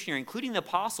traveling missionary, including the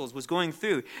apostles, was going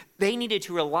through, they needed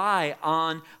to rely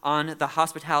on the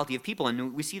hospitality of people.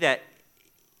 And we see that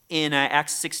in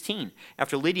Acts 16,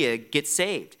 after Lydia gets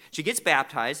saved. She gets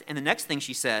baptized, and the next thing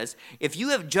she says, if you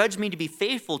have judged me to be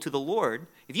faithful to the Lord,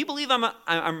 if you believe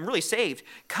I'm really saved,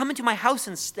 come into my house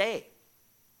and stay.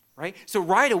 Right? So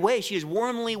right away, she is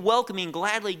warmly welcoming,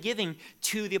 gladly giving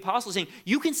to the apostles, saying,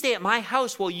 you can stay at my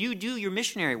house while you do your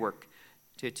missionary work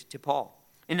to Paul.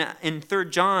 In 3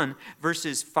 John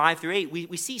verses 5 through 8,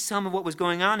 we see some of what was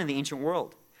going on in the ancient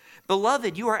world.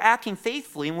 Beloved, you are acting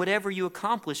faithfully in whatever you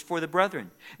accomplish for the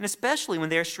brethren, and especially when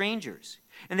they are strangers.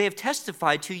 And they have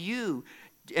testified to you,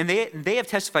 and they have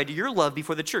testified to your love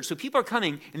before the church. So people are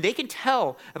coming, and they can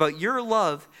tell about your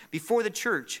love before the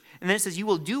church. And then it says, you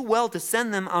will do well to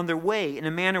send them on their way in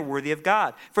a manner worthy of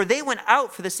God. For they went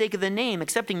out for the sake of the name,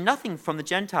 accepting nothing from the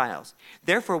Gentiles.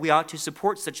 Therefore, we ought to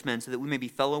support such men so that we may be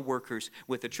fellow workers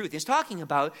with the truth. It's talking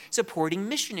about supporting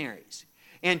missionaries.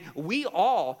 And we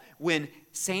all, when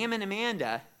Sam and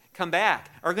Amanda come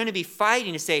back, are going to be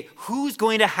fighting to say, who's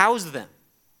going to house them?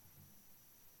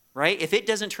 Right? If it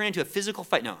doesn't turn into a physical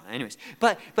fight, no. Anyways,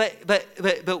 but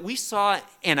we saw,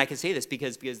 and I can say this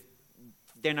because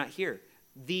they're not here.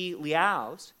 The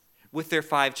Liaos with their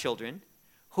 5 children,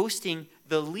 hosting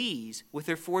the Lees with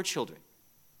their 4 children.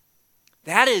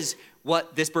 That is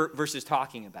what this verse is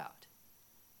talking about.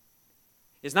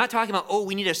 It's not talking about,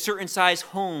 we need a certain size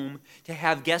home to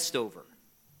have guests over.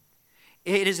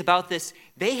 It is about this,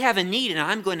 they have a need and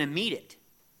I'm going to meet it.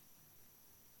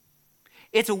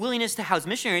 It's a willingness to house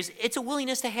missionaries. It's a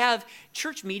willingness to have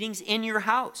church meetings in your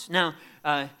house. Now,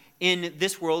 in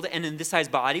this world and in this size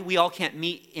body, we all can't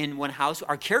meet in one house.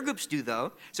 Our care groups do,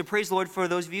 though. So praise the Lord for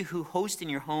those of you who host in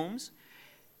your homes.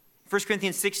 1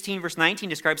 Corinthians 16, verse 19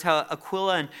 describes how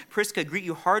Aquila and Prisca greet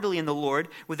you heartily in the Lord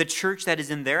with the church that is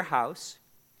in their house.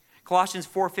 Colossians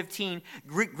 4:15,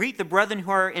 greet the brethren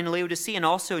who are in Laodicea and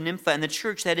also Nympha and the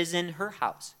church that is in her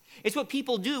house. It's what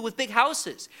people do with big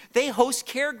houses. They host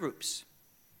care groups.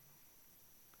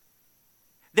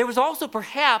 There was also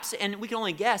perhaps, and we can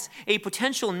only guess, a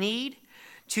potential need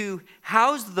to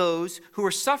house those who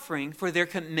were suffering for their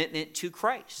commitment to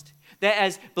Christ. That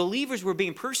as believers were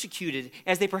being persecuted,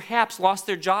 as they perhaps lost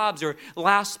their jobs or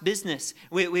lost business.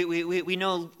 We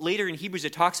know later in Hebrews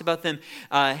it talks about them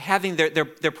having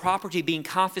their property being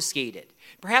confiscated.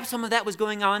 Perhaps some of that was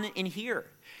going on in here.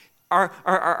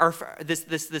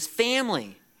 This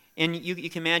family, and you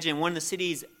can imagine one of the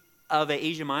cities of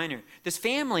Asia Minor, this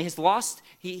family has lost,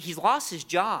 he's lost his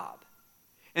job,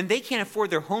 and they can't afford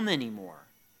their home anymore.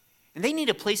 And they need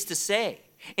a place to stay.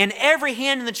 And every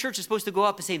hand in the church is supposed to go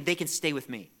up and say, they can stay with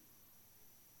me.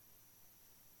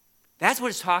 That's what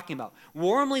it's talking about.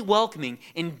 Warmly welcoming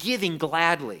and giving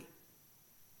gladly.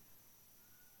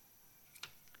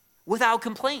 Without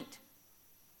complaint.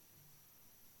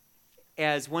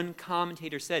 As one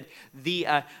commentator said, the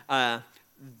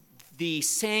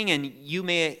saying, and you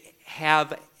may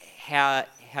have heard,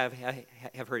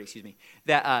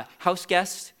 that house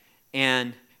guests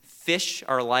and fish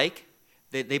are alike.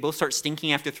 They both start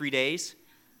stinking after 3 days.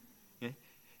 Okay?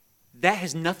 That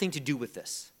has nothing to do with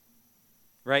this,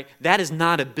 right? That is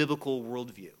not a biblical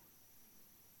worldview.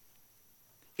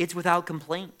 It's without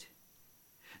complaint,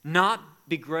 not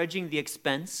begrudging the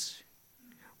expense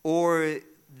or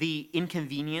the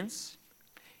inconvenience.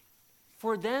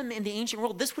 For them in the ancient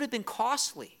world, this would have been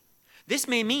costly. This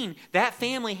may mean that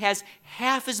family has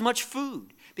half as much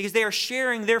food because they are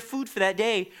sharing their food for that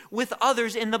day with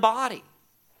others in the body.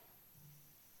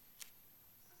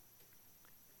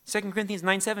 2 Corinthians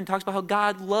 9:7 talks about how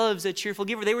God loves a cheerful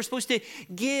giver. They were supposed to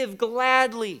give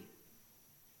gladly.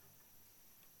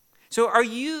 So are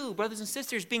you, brothers and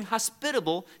sisters, being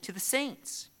hospitable to the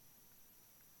saints?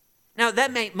 Now,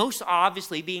 that may most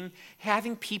obviously be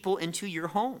having people into your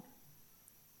home.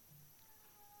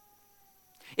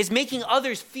 It's making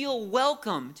others feel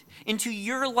welcomed into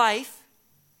your life,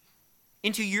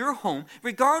 into your home,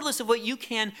 regardless of what you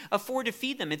can afford to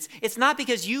feed them. It's not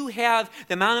because you have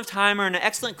the amount of time or an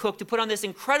excellent cook to put on this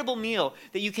incredible meal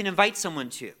that you can invite someone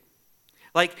to.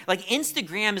 Like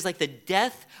Instagram is like the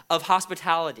death of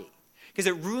hospitality because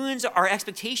it ruins our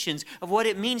expectations of what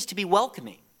it means to be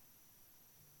welcoming.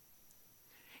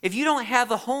 If you don't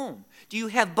have a home, do you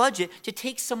have budget to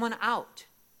take someone out?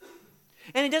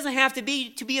 And it doesn't have to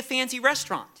be a fancy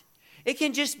restaurant. It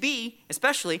can just be,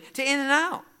 especially, to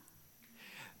In-N-Out.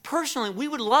 Personally, we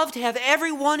would love to have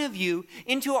every one of you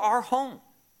into our home.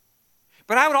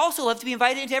 But I would also love to be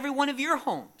invited into every one of your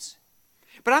homes.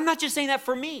 But I'm not just saying that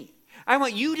for me. I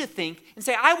want you to think and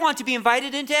say, I want to be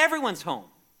invited into everyone's home.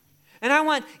 And I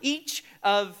want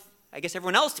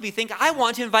everyone else to be thinking, I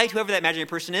want to invite whoever that imaginary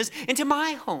person is into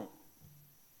my home.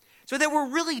 So that we're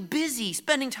really busy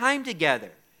spending time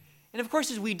together. And of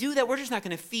course, as we do that, we're just not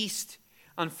going to feast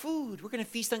on food. We're going to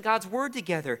feast on God's word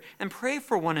together and pray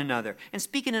for one another and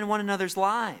speak it in one another's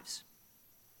lives.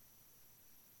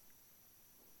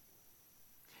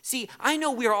 See, I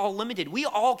know we are all limited. We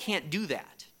all can't do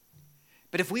that.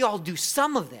 But if we all do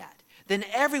some of that, then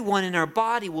everyone in our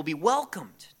body will be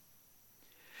welcomed.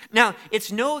 Now,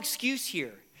 it's no excuse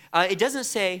here. It doesn't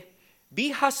say, be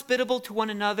hospitable to one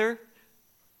another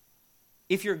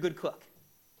if you're a good cook.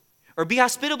 Or be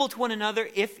hospitable to one another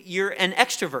if you're an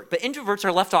extrovert. But introverts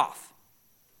are left off.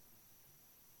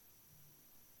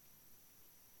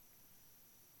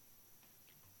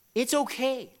 It's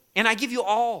okay. And I give you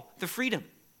all the freedom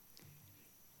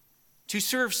to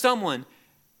serve someone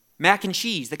mac and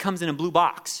cheese that comes in a blue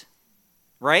box.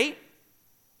 Right?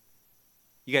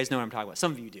 You guys know what I'm talking about.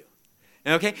 Some of you do.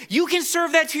 Okay? You can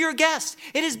serve that to your guests.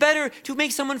 It is better to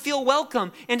make someone feel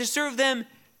welcome and to serve them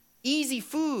easy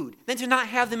food than to not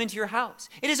have them into your house.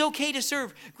 It is okay to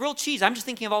serve grilled cheese. I'm just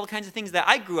thinking of all the kinds of things that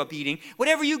I grew up eating.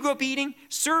 Whatever you grew up eating,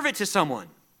 serve it to someone.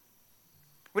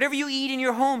 Whatever you eat in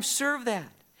your home, serve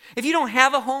that. If you don't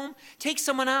have a home, take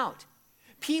someone out.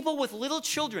 People with little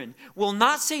children will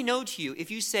not say no to you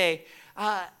if you say,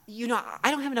 I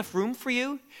don't have enough room for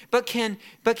you, but can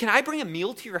I bring a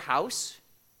meal to your house?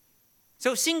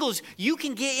 So singles, you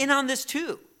can get in on this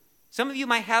too. Some of you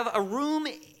might have a room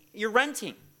you're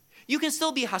renting. You can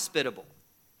still be hospitable.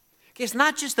 Okay, it's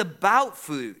not just about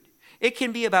food. It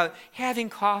can be about having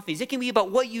coffees. It can be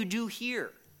about what you do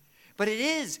here. But it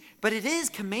is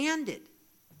commanded.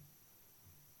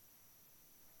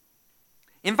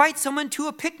 Invite someone to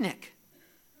a picnic.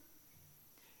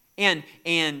 And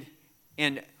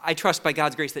I trust by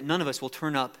God's grace that none of us will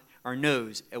turn up our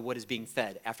nose at what is being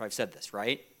fed after I've said this,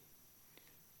 right?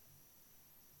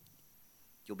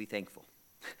 You'll be thankful.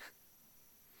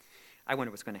 I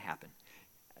wonder what's going to happen.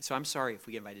 So I'm sorry if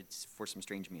we get invited for some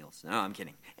strange meals. No, I'm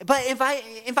kidding. But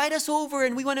invite us over,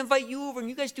 and we want to invite you over, and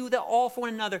you guys do that all for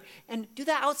one another. And do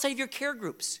that outside of your care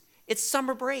groups. It's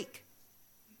summer break.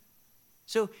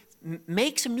 So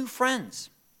make some new friends.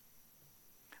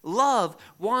 Love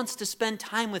wants to spend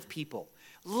time with people.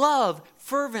 Love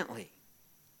fervently.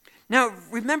 Now,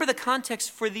 remember the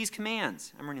context for these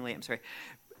commands. I'm running late, I'm sorry.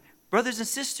 Brothers and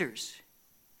sisters,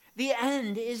 the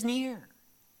end is near.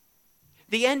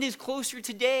 The end is closer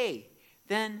today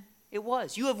than it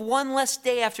was. You have one less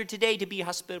day after today to be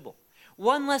hospitable.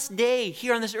 One less day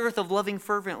here on this earth of loving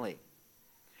fervently.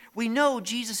 We know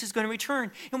Jesus is going to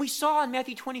return. And we saw in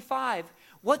Matthew 25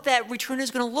 what that return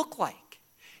is going to look like.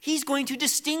 He's going to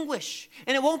distinguish.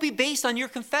 And it won't be based on your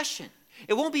confession.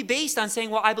 It won't be based on saying,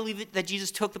 well, I believe that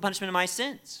Jesus took the punishment of my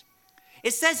sins.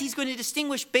 It says he's going to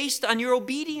distinguish based on your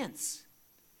obedience.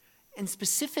 And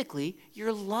specifically,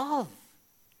 your love.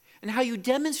 And how you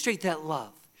demonstrate that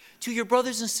love to your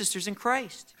brothers and sisters in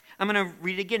Christ. I'm going to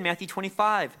read it again, Matthew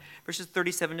 25, verses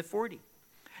 37 to 40.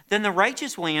 Then the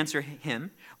righteous will answer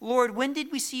him, Lord, when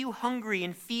did we see you hungry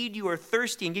and feed you, or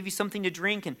thirsty and give you something to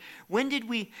drink? And when did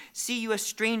we see you a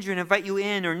stranger and invite you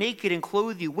in, or naked and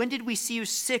clothe you? When did we see you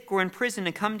sick or in prison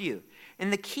and come to you?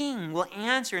 And the king will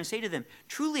answer and say to them,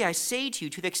 truly I say to you,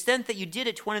 to the extent that you did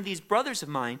it to one of these brothers of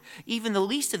mine, even the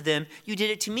least of them, you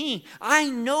did it to me. I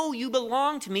know you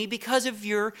belong to me because of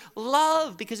your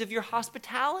love, because of your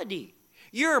hospitality.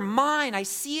 You're mine. I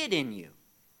see it in you.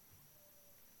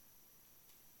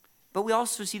 But we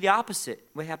also see the opposite,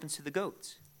 what happens to the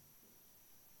goats.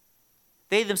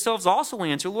 They themselves also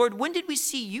answer, Lord, when did we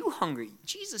see you hungry?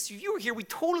 Jesus, if you were here, we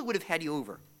totally would have had you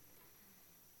over.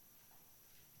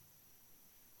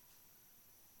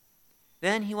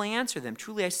 Then he will answer them,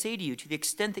 truly I say to you, to the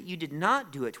extent that you did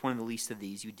not do it to one of the least of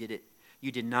these, you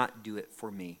did not do it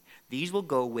for me. These will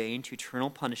go away into eternal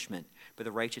punishment, but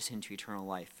the righteous into eternal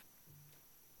life.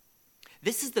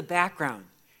 This is the background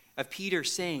of Peter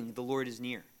saying the Lord is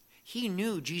near. He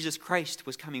knew Jesus Christ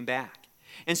was coming back.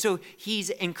 And so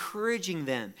he's encouraging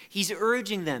them. He's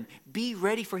urging them, be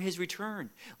ready for his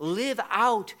return. Live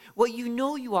out what you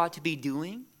know you ought to be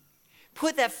doing.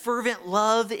 Put that fervent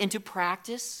love into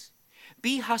practice.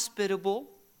 Be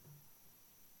hospitable.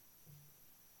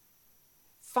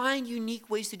 Find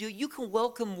unique ways to do it. You can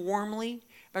welcome warmly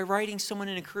by writing someone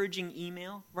an encouraging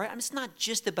email, right? It's not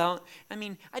just about,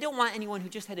 I don't want anyone who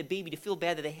just had a baby to feel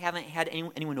bad that they haven't had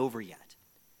anyone over yet,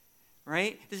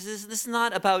 right? This is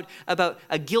not about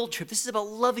a guilt trip. This is about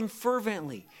loving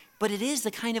fervently. But it is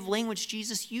the kind of language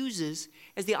Jesus uses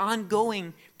as the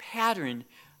ongoing pattern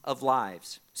of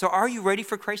lives. So are you ready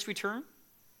for Christ's return?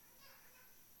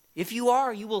 If you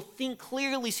are, you will think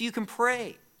clearly so you can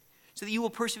pray, so that you will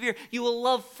persevere. You will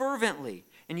love fervently,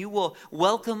 and you will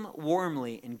welcome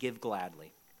warmly and give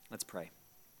gladly. Let's pray.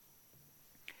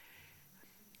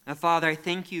 Now, Father, I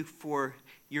thank you for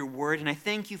your word, and I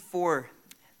thank you for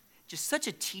just such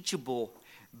a teachable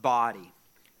body.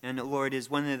 And Lord, is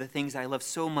one of the things I love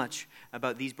so much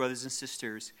about these brothers and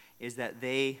sisters is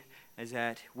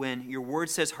that when your word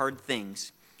says hard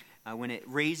things, when it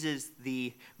raises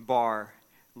the bar,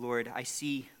 Lord, I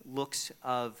see looks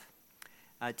of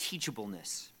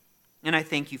teachableness. And I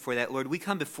thank you for that, Lord. We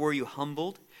come before you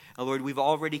humbled. Lord, we've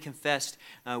already confessed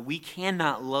we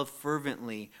cannot love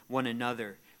fervently one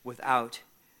another without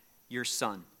your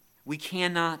Son. We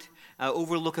cannot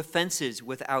overlook offenses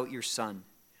without your Son.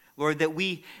 Lord, that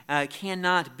we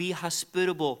cannot be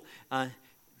hospitable.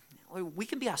 We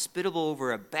can be hospitable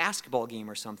over a basketball game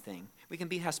or something. We can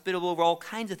be hospitable over all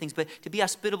kinds of things, but to be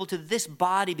hospitable to this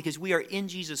body because we are in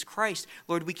Jesus Christ,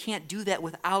 Lord, we can't do that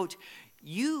without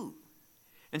you.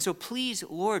 And so please,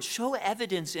 Lord, show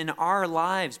evidence in our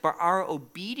lives by our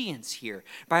obedience here,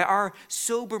 by our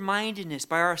sober-mindedness,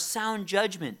 by our sound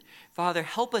judgment. Father,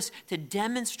 help us to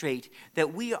demonstrate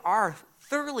that we are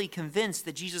thoroughly convinced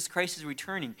that Jesus Christ is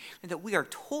returning and that we are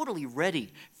totally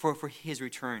ready for his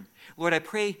return. Lord, I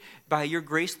pray by your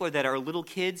grace, Lord, that our little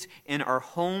kids in our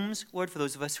homes, Lord, for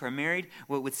those of us who are married,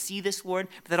 would see this, Lord,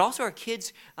 but that also our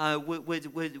kids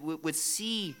would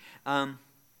see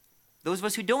those of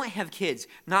us who don't have kids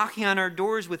knocking on our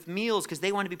doors with meals because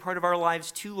they want to be part of our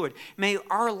lives too, Lord. May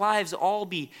our lives all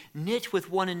be knit with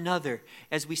one another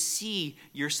as we see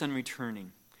your Son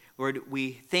returning. Lord,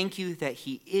 we thank you that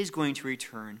he is going to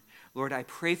return. Lord, I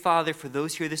pray, Father, for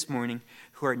those here this morning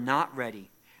who are not ready,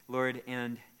 Lord,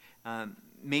 and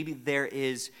maybe there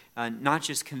is not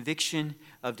just conviction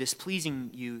of displeasing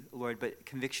you, Lord, but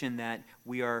conviction that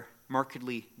we are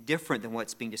markedly different than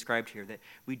what's being described here, that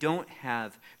we don't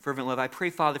have fervent love. I pray,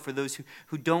 Father, for those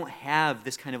who don't have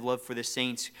this kind of love for the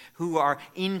saints, who are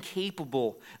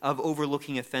incapable of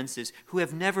overlooking offenses, who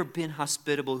have never been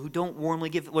hospitable, who don't warmly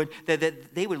give, Lord,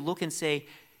 that they would look and say,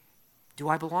 do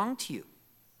I belong to you?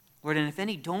 Lord, and if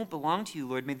any don't belong to you,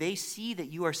 Lord, may they see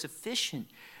that you are sufficient,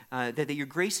 that your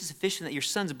grace is sufficient, that your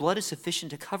Son's blood is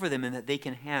sufficient to cover them, and that they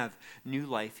can have new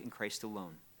life in Christ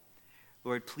alone.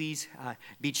 Lord, please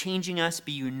be changing us,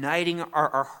 be uniting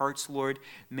our hearts, Lord.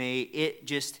 May it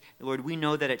just, Lord, we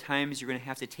know that at times you're going to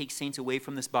have to take saints away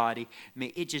from this body.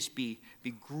 May it just be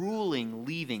grueling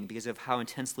leaving because of how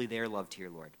intensely they are loved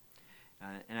here, Lord.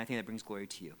 And I think that brings glory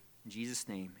to you. In Jesus'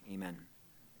 name, amen.